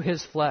is, through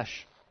his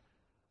flesh.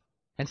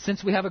 And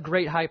since we have a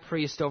great high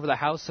priest over the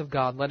house of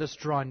God, let us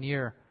draw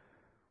near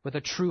with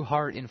a true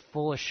heart in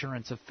full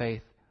assurance of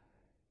faith.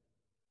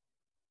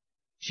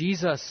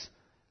 Jesus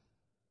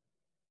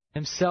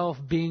himself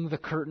being the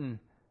curtain,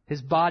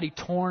 his body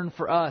torn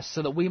for us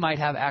so that we might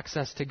have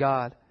access to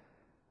God.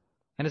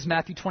 And as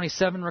Matthew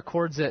 27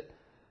 records it,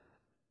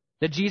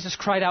 That Jesus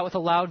cried out with a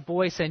loud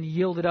voice and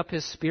yielded up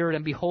his spirit,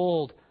 and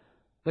behold,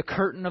 the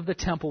curtain of the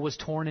temple was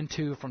torn in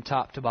two from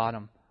top to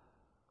bottom.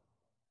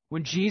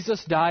 When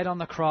Jesus died on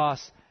the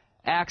cross,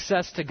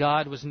 access to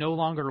God was no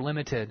longer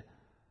limited.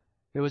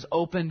 It was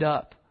opened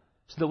up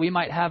so that we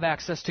might have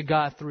access to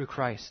God through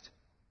Christ.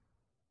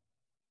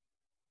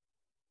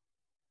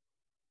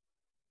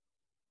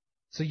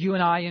 So you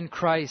and I in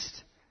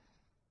Christ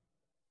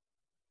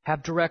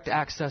have direct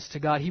access to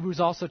God. Hebrews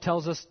also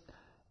tells us,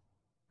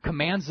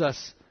 commands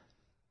us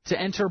to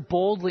enter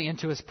boldly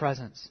into his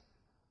presence,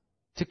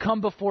 to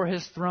come before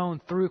his throne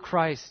through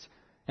Christ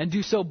and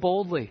do so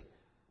boldly.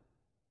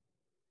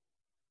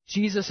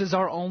 Jesus is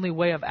our only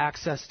way of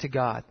access to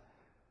God.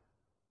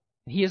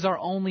 He is our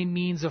only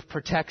means of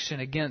protection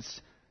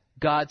against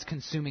God's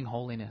consuming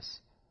holiness.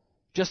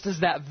 Just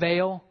as that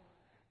veil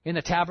in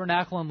the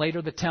tabernacle and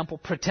later the temple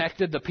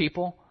protected the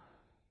people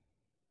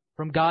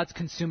from God's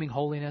consuming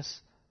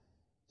holiness,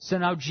 so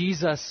now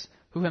Jesus,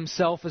 who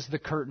himself is the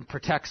curtain,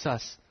 protects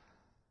us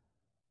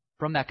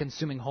from that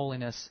consuming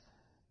holiness.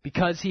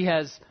 Because he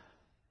has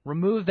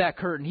removed that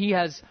curtain, he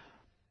has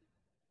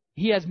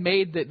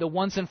made the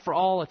once and for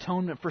all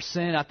atonement for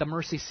sin at the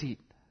mercy seat.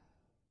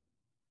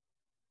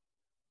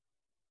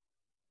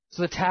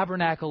 So the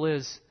tabernacle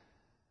is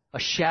a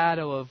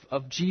shadow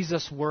of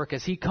Jesus' work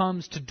as he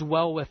comes to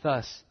dwell with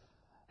us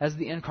as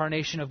the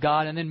incarnation of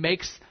God, and then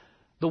makes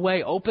the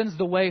way, opens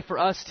the way for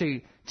us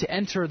to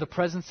enter the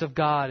presence of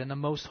God in the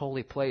most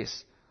holy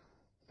place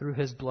through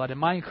his blood. And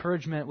my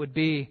encouragement would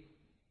be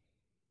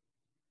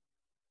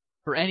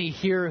for any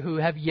here who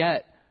have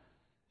yet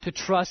to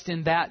trust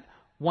in that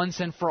once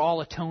and for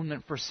all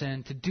atonement for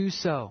sin, to do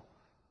so.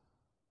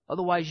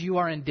 Otherwise, you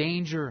are in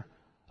danger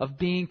of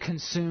being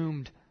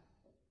consumed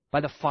by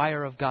the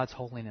fire of God's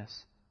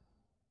holiness.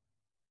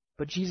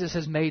 But Jesus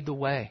has made the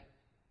way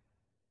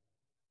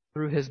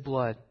through his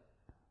blood.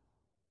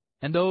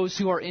 And those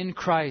who are in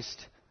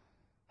Christ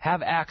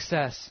have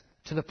access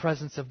to the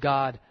presence of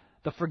God,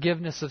 the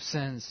forgiveness of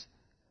sins.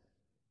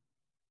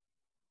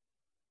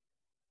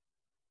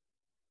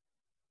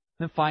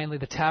 Then finally,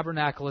 the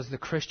tabernacle is the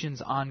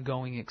Christian's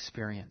ongoing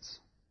experience.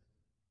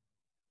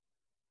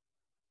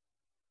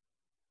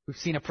 We've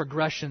seen a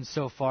progression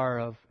so far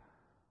of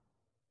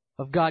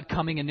God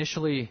coming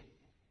initially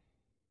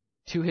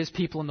to his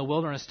people in the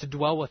wilderness to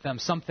dwell with them,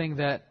 something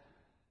that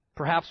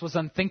perhaps was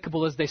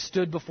unthinkable as they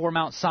stood before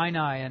Mount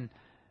Sinai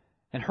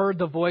and heard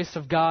the voice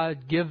of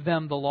God give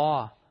them the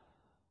law,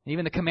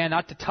 even the command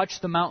not to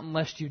touch the mountain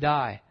lest you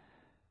die.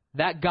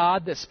 That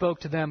God that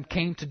spoke to them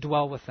came to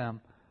dwell with them.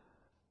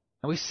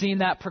 And we've seen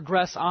that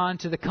progress on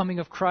to the coming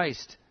of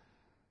Christ.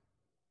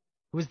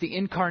 It was the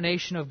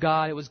incarnation of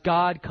God. It was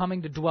God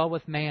coming to dwell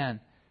with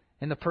man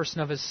in the person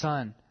of his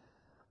Son.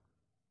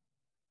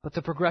 But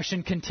the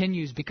progression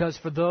continues because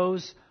for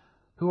those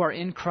who are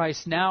in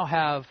Christ now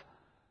have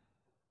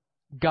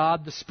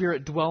God the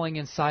Spirit dwelling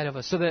inside of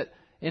us, so that,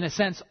 in a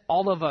sense,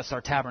 all of us are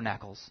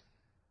tabernacles.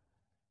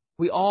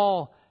 We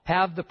all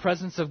have the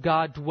presence of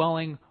God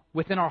dwelling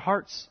within our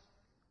hearts.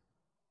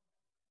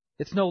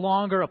 It's no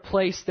longer a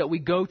place that we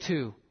go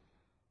to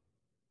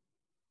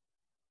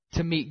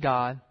meet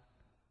God,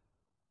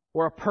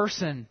 or a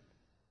person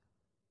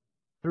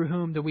through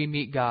whom do we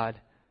meet God.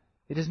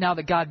 It is now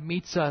that God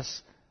meets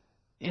us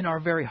in our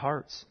very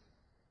hearts.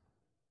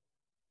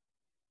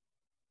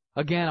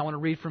 Again, I want to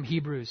read from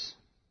Hebrews.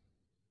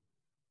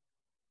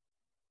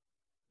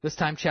 This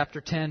time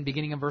chapter 10,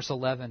 beginning in verse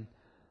 11.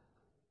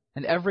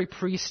 And every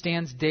priest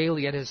stands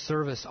daily at his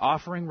service,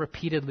 offering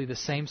repeatedly the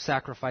same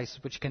sacrifice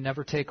which can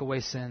never take away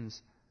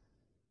sins.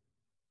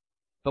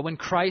 But when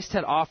Christ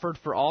had offered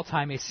for all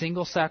time a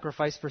single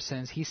sacrifice for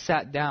sins, he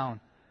sat down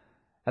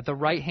at the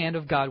right hand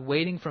of God,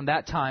 waiting from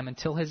that time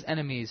until his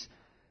enemies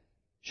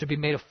should be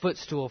made a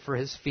footstool for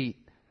his feet.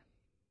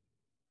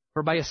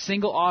 For by a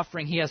single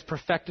offering he has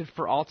perfected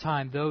for all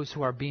time those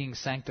who are being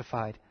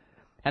sanctified.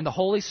 And the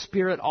Holy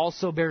Spirit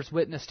also bears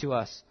witness to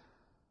us.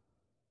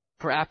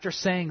 For after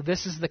saying,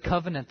 "This is the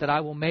covenant that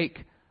I will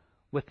make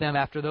with them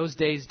after those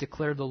days,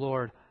 declared the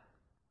Lord,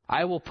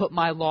 I will put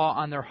my law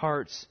on their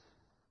hearts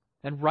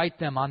and write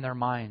them on their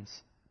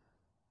minds."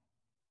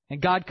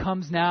 And God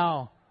comes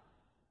now.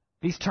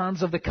 These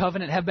terms of the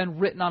covenant have been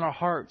written on our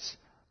hearts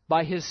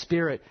by his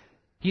Spirit.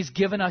 He's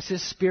given us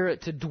his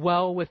Spirit to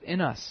dwell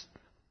within us,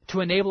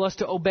 to enable us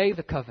to obey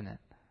the covenant.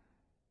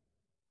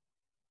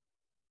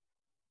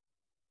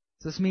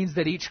 This means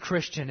that each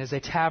Christian is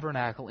a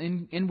tabernacle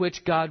in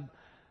which God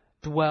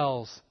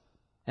dwells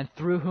and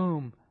through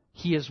whom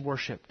he is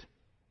worshipped.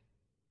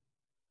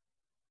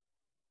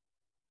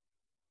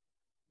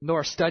 Though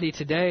our study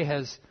today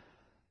has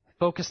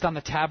focused on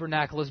the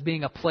tabernacle as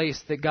being a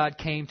place that God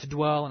came to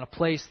dwell and a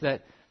place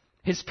that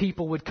his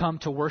people would come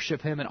to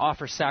worship him and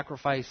offer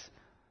sacrifice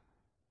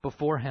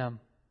before him,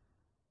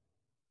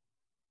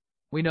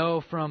 we know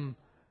from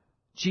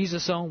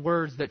Jesus' own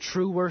words that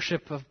true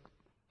worship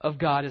of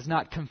God is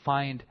not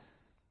confined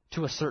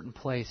to a certain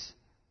place.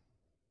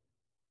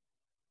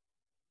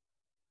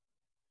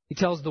 He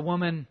tells the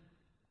woman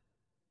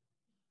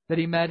that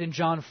he met in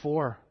John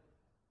 4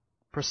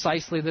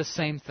 precisely this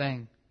same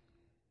thing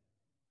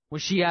when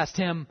she asked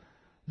him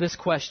this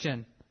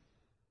question.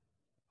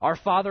 Our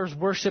fathers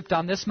worshipped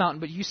on this mountain,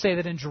 but you say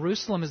that in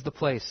Jerusalem is the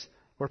place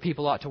where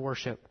people ought to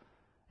worship.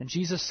 And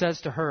Jesus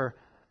says to her,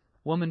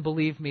 Woman,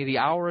 believe me, the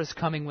hour is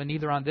coming when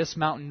neither on this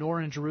mountain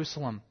nor in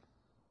Jerusalem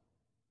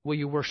will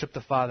you worship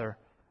the Father.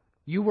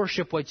 You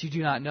worship what you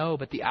do not know,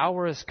 but the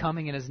hour is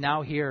coming and is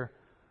now here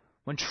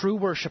when true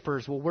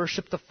worshipers will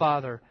worship the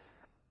Father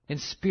in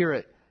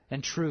spirit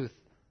and truth.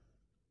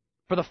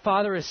 For the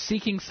Father is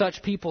seeking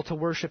such people to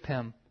worship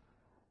Him.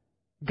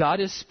 God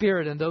is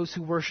spirit, and those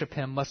who worship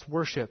Him must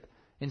worship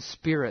in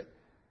spirit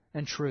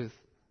and truth.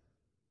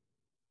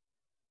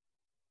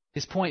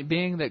 His point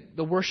being that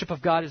the worship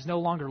of God is no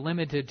longer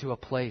limited to a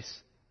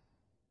place.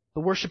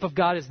 The worship of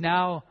God is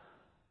now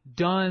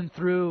done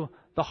through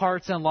the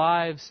hearts and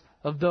lives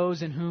of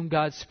those in whom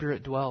God's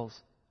Spirit dwells.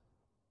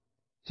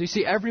 So you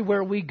see,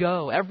 everywhere we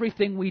go,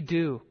 everything we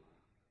do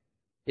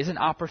is an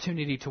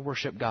opportunity to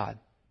worship God.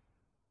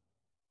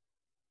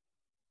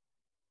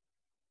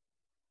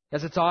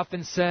 As it's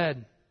often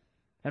said,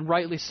 and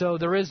rightly so,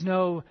 there is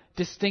no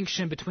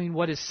distinction between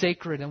what is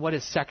sacred and what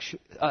is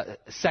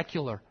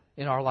secular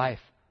in our life.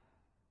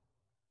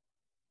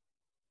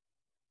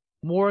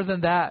 More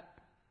than that,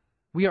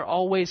 we are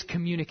always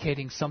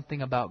communicating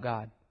something about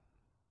God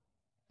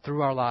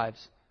through our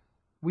lives.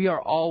 We are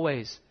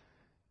always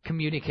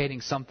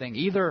communicating something.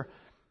 Either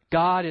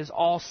God is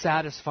all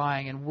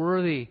satisfying and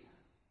worthy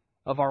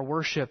of our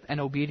worship and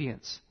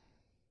obedience,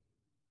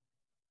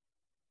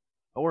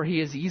 or He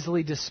is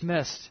easily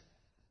dismissed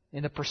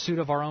in the pursuit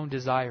of our own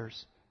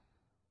desires.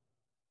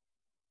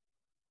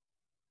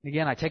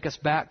 Again, I take us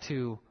back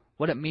to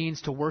what it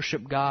means to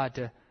worship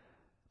God,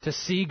 to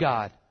see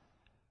God.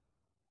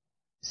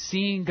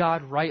 Seeing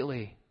God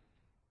rightly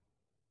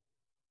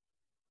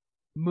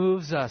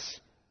moves us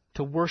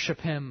to worship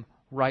Him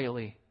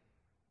rightly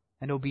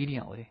and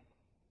obediently.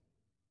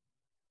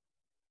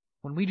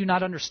 When we do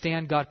not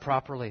understand God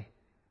properly,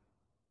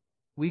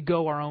 we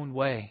go our own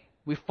way.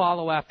 We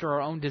follow after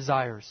our own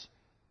desires.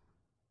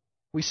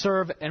 We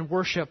serve and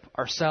worship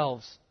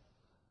ourselves.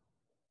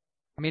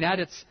 I mean, at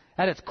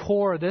its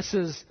core, this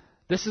is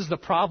the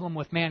problem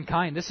with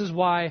mankind. This is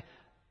why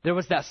there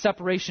was that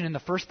separation in the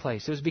first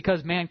place. It was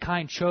because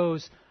mankind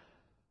chose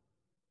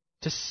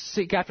to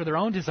seek after their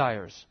own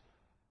desires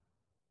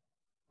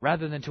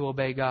rather than to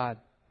obey God.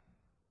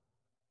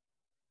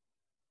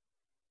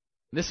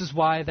 This is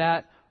why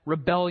that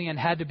rebellion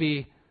had to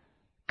be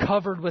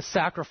covered with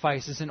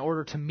sacrifices in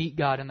order to meet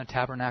God in the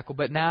tabernacle.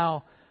 But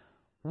now,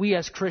 we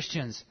as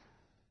Christians,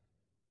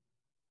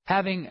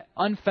 having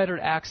unfettered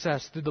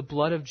access through the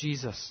blood of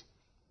Jesus,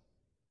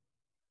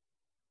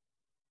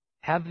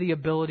 have the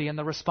ability and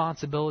the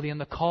responsibility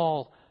and the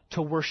call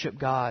to worship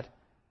God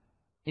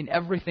in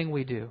everything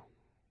we do.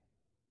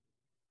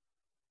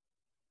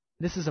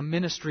 This is a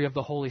ministry of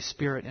the Holy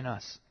Spirit in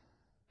us.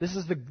 This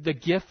is the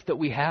gift that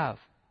we have.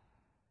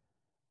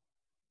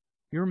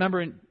 You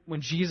remember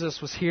when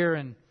Jesus was here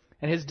and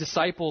His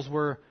disciples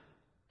were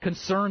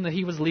concerned that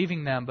He was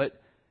leaving them, but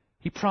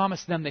He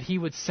promised them that He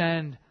would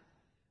send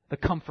the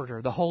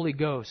Comforter, the Holy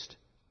Ghost,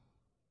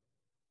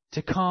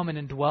 to come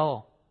and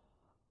indwell.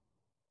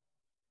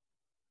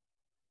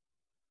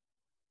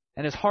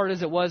 And as hard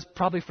as it was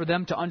probably for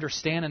them to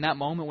understand in that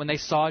moment when they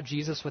saw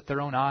Jesus with their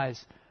own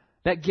eyes,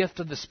 that gift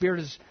of the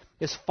Spirit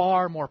is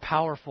far more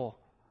powerful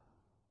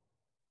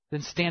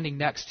than standing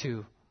next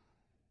to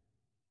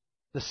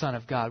the Son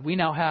of God. We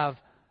now have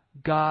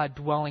God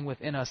dwelling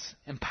within us,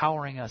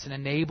 empowering us and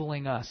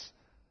enabling us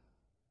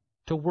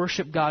to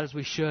worship God as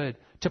we should,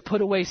 to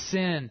put away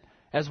sin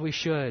as we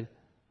should,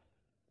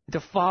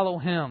 to follow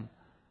Him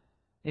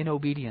in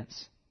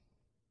obedience.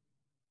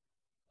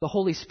 The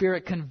Holy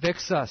Spirit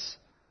convicts us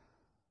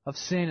of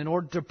sin in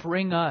order to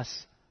bring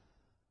us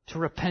to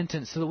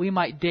repentance so that we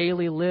might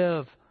daily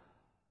live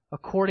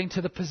according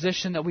to the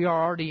position that we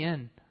are already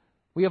in.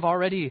 We have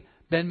already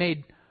been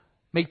made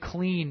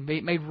clean,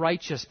 made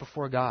righteous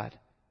before God.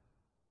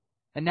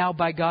 And now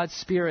by God's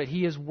Spirit,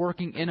 He is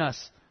working in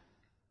us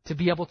to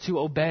be able to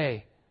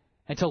obey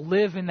and to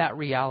live in that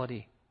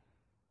reality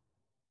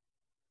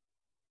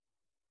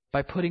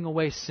by putting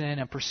away sin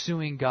and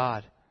pursuing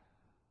God.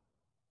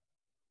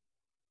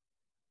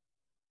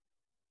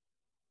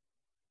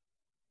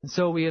 And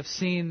so we have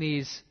seen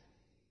these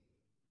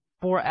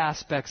 4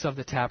 aspects of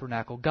the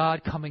tabernacle.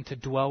 God coming to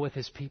dwell with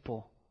His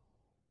people.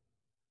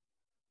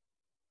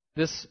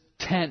 This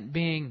tent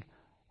being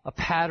a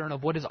pattern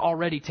of what is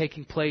already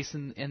taking place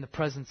in the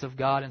presence of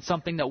God, and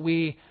something that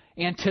we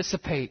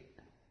anticipate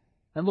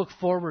and look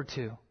forward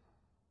to.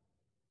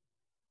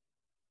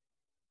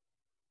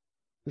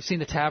 We've seen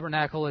the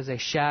tabernacle as a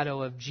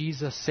shadow of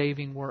Jesus'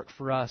 saving work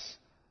for us.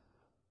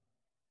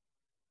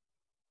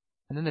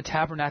 And then the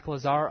tabernacle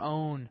is our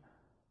own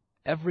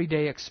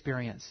everyday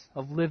experience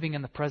of living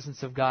in the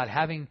presence of God,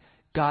 having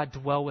God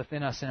dwell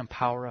within us and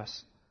empower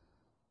us.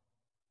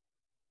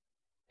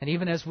 And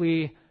even as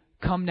we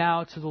come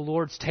now to the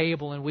Lord's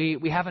table and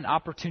we have an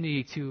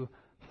opportunity to,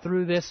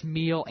 through this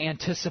meal,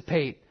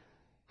 anticipate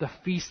the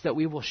feast that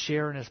we will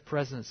share in His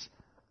presence,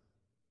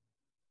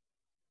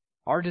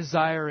 our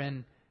desire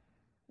in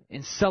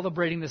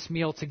celebrating this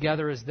meal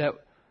together is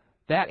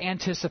that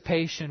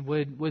anticipation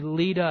would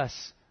lead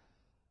us,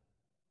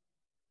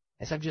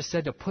 as I've just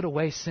said, to put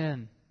away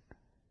sin.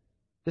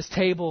 This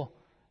table,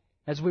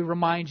 as we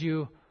remind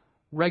you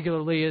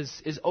regularly,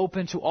 is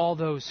open to all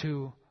those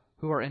who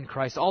are in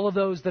Christ, all of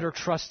those that are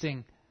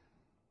trusting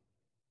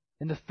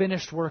in the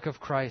finished work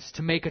of Christ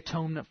to make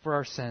atonement for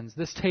our sins.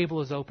 This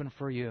table is open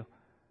for you.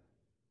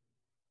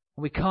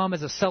 We come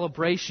as a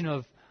celebration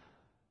of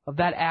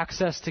that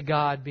access to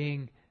God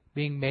being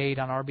made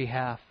on our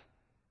behalf.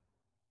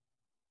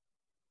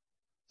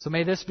 So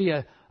may this be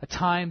a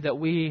time that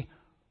we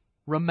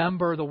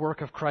remember the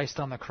work of Christ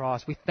on the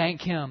cross. We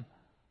thank Him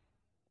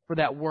for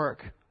that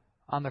work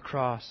on the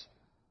cross.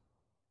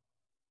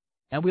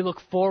 And we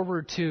look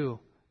forward to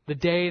the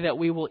day that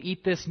we will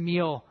eat this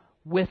meal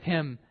with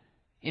Him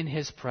in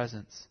His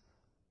presence.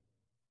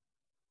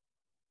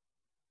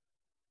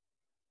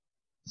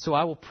 So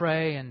I will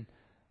pray, and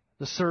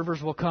the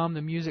servers will come,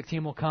 the music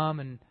team will come,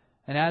 and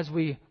as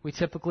we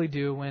typically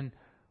do, when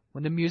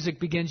the music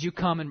begins, you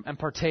come and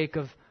partake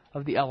of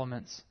the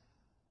elements.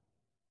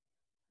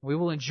 We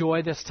will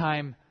enjoy this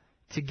time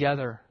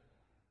together.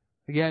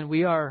 Again,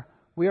 we are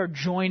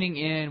joining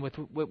in with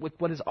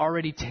what is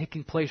already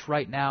taking place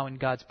right now in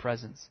God's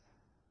presence.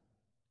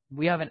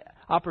 We have an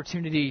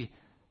opportunity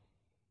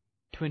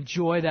to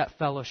enjoy that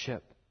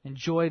fellowship,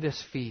 enjoy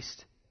this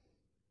feast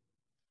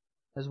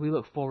as we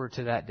look forward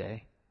to that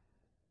day.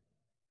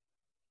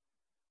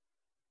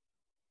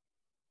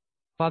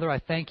 Father, I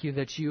thank you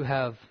that you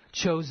have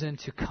chosen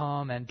to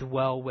come and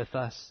dwell with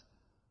us.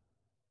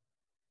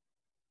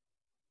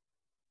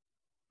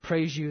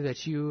 Praise you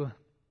that you,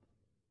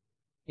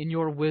 in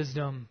your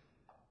wisdom,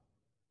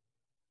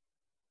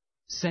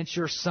 sent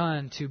your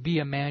Son to be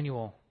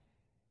Emmanuel,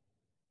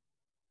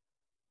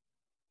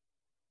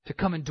 to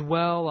come and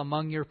dwell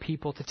among your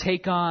people, to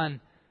take on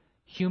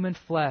human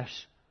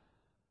flesh,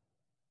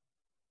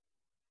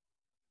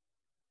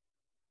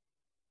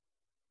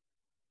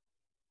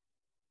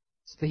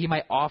 so that He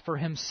might offer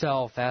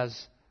Himself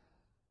as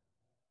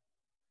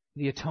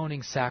the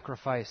atoning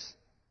sacrifice.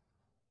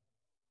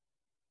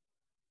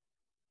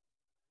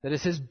 That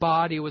as His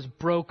body was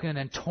broken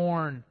and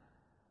torn,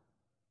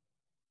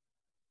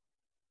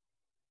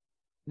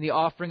 in the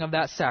offering of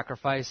that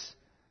sacrifice,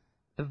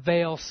 the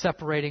veil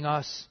separating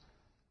us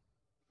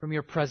from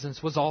your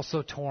presence was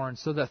also torn,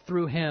 so that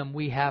through Him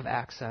we have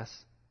access.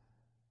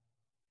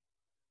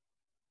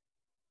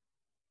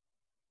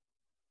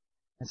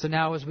 And so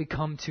now as we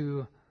come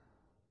to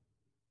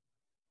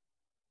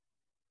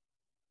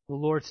the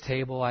Lord's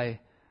table, I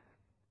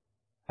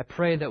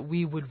pray that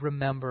we would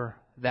remember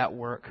that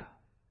work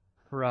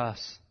for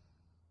us.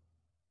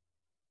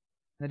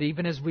 That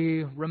even as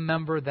we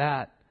remember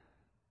that,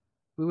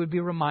 we would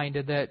be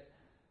reminded that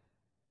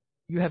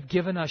you have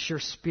given us your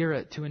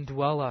Spirit to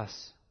indwell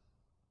us.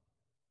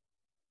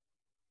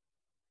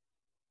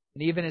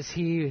 And even as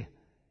He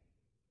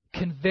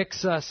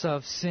convicts us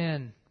of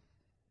sin,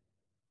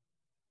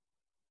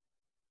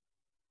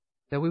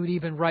 that we would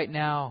even right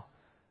now,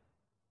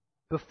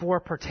 before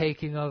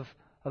partaking of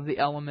the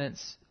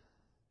elements,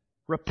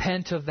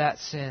 repent of that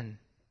sin.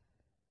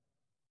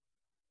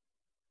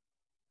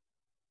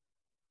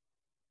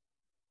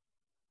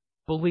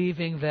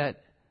 Believing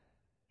that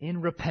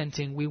in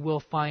repenting we will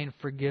find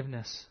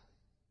forgiveness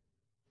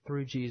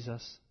through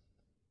Jesus.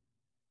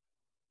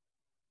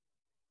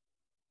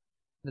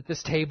 That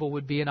this table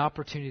would be an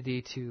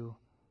opportunity to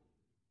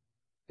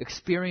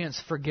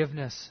experience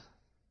forgiveness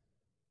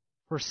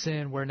for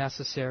sin where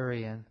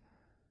necessary, and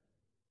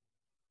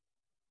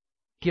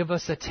give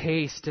us a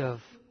taste of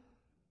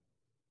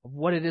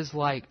what it is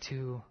like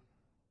to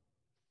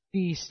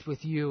feast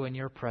with you in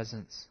your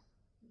presence.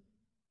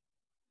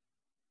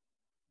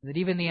 That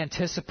even the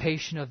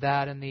anticipation of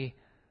that and the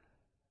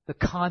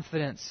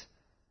confidence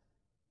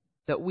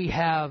that we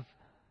have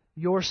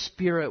your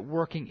Spirit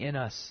working in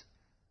us,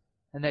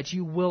 and that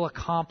you will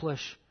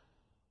accomplish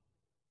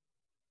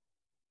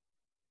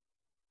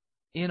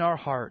in our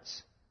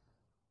hearts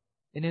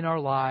and in our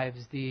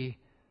lives the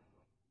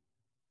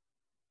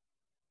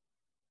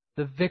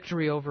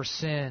victory over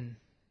sin,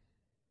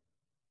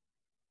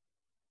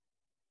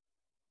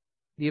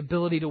 the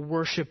ability to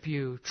worship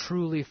you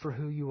truly for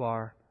who you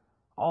are.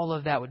 All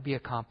of that would be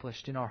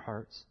accomplished in our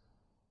hearts.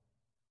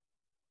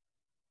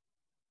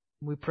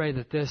 We pray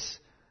that this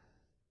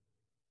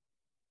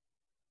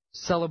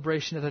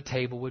celebration at the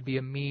table would be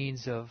a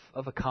means of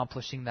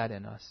accomplishing that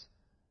in us.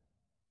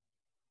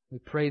 We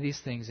pray these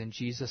things in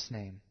Jesus'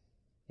 name.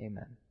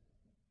 Amen.